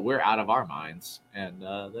us that we're out of our minds, and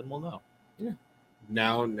then we'll know. Yeah.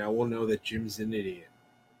 Now we'll know that Jim's an idiot.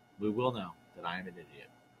 We will know that I am an idiot.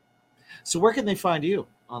 So where can they find you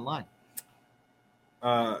online?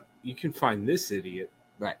 You can find this idiot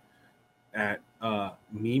right at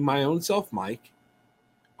me, my own self, Mike,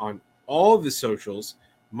 on all of the socials.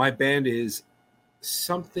 My band is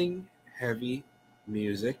Something Heavy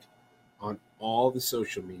Music on all the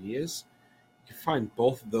social medias. You can find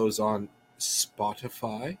both of those on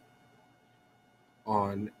Spotify,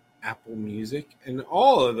 on Apple Music, and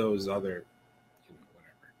all of those other,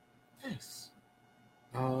 whatever. Nice.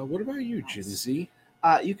 What about you, Jinsey?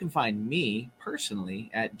 You can find me personally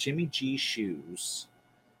at Jimmy G Shoes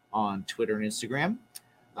on Twitter and Instagram.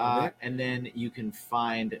 And then you can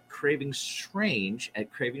find Craving Strange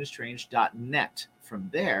at cravingstrange.net. From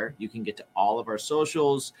there, you can get to all of our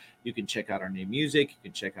socials. You can check out our new music. You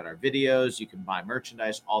can check out our videos. You can buy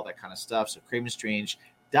merchandise, all that kind of stuff. So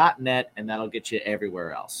cravingstrange.net, and that'll get you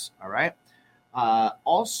everywhere else. All right.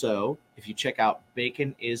 Also, if you check out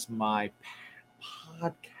Bacon Is My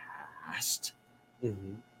Podcast.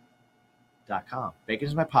 .com.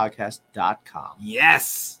 Baconismypodcast.com.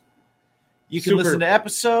 Yes. You can listen to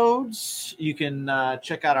episodes. You can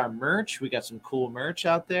check out our merch. We got some cool merch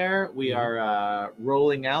out there. We are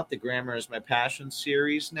rolling out the Grammar Is My Passion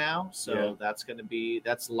series now. So that's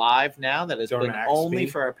live now. That has been only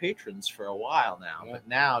for our patrons for a while now. But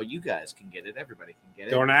now you guys can get it. Everybody can get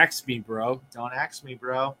it. Don't ask me, bro. Don't ask me,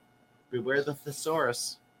 bro. Beware the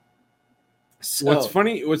thesaurus. So, What's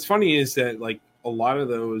funny is that like a lot of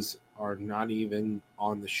those are not even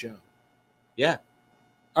on the show. Yeah.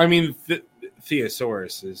 I mean,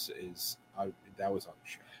 Theosaurus is that was on the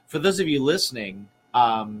show. For those of you listening,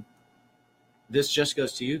 this just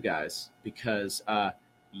goes to you guys because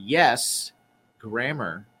yes,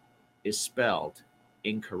 grammar is spelled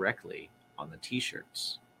incorrectly on the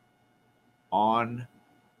T-shirts on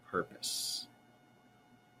purpose.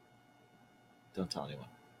 Don't tell anyone.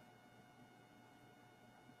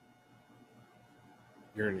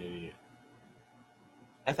 You're an idiot.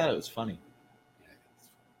 I thought it was funny.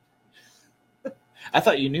 I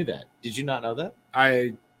thought you knew that. Did you not know that?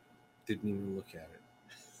 I didn't even look at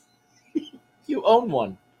it. You own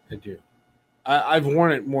one. I do. I've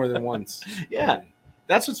worn it more than once. Yeah.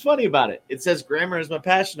 That's what's funny about it. It says Grammar Is My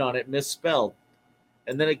Passion on it, misspelled.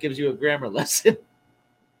 And then it gives you a grammar lesson.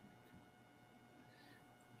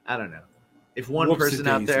 I don't know. If one person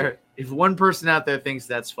out there thinks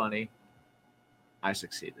that's funny, I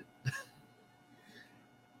succeeded.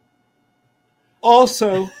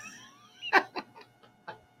 Also,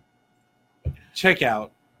 check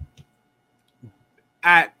out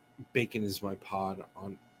at Bacon Is My Pod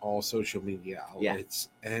on all social media outlets.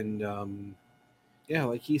 Yeah. And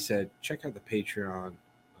like he said, check out the Patreon.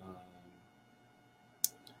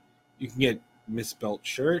 You can get misspelled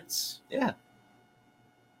shirts. Yeah.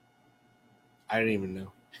 I didn't even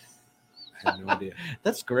know. I had no idea.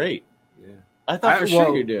 That's great. Yeah. I thought for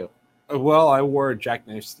sure you do. Well, I wore a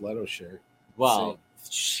Jackknife Stiletto shirt. Well,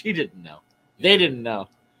 she didn't know. They didn't know.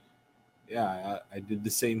 Yeah, I did the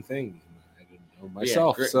same thing. I didn't know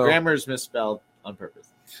myself. Yeah, so grammar's misspelled on purpose.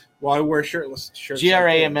 Well, I wear shirtless shirts.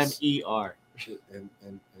 Grammer.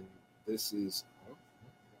 And this is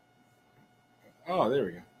oh, there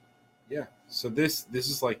we go. Yeah. So this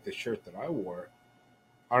is like the shirt that I wore.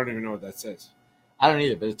 I don't even know what that says. I don't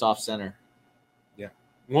either, but it's off center. Yeah.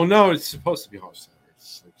 Well, no, it's supposed to be off center.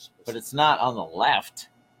 It's like but it's not on the left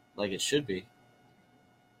like it should be.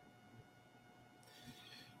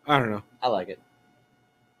 I don't know. I like it.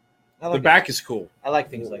 The back is cool. I like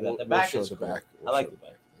things like that. The back is the cool. back. I like the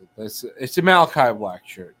back. It's a Malachi Black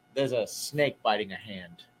shirt. There's a snake biting a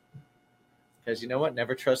hand. Because you know what?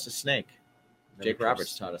 Never trust a snake. Jake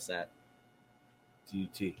Roberts taught us that.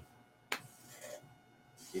 DDT.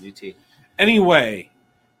 DDT. Anyway,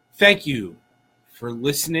 thank you for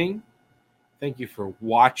listening. Thank you for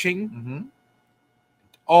watching. Mm-hmm.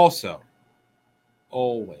 Also,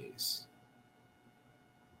 always,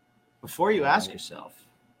 before you ask yourself,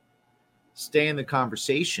 stay in the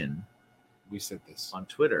conversation. We said this on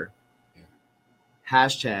Twitter. Yeah.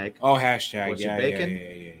 Hashtag. Oh, hashtag. What's Yeah, your bacon?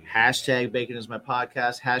 Yeah. Hashtag Bacon Is My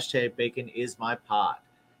Podcast. Hashtag Bacon Is My Pod.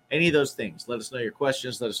 Any of those things. Let us know your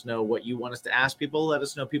questions. Let us know what you want us to ask people. Let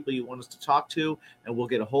us know people you want us to talk to, and we'll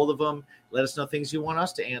get a hold of them. Let us know things you want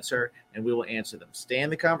us to answer, and we will answer them. Stay in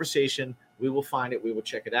the conversation. We will find it. We will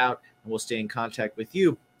check it out, and we'll stay in contact with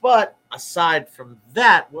you. But aside from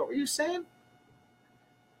that, what were you saying?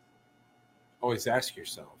 Always ask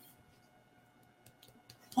yourself,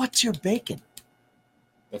 what's your bacon?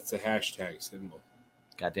 That's the hashtag symbol.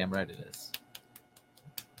 Goddamn right it is.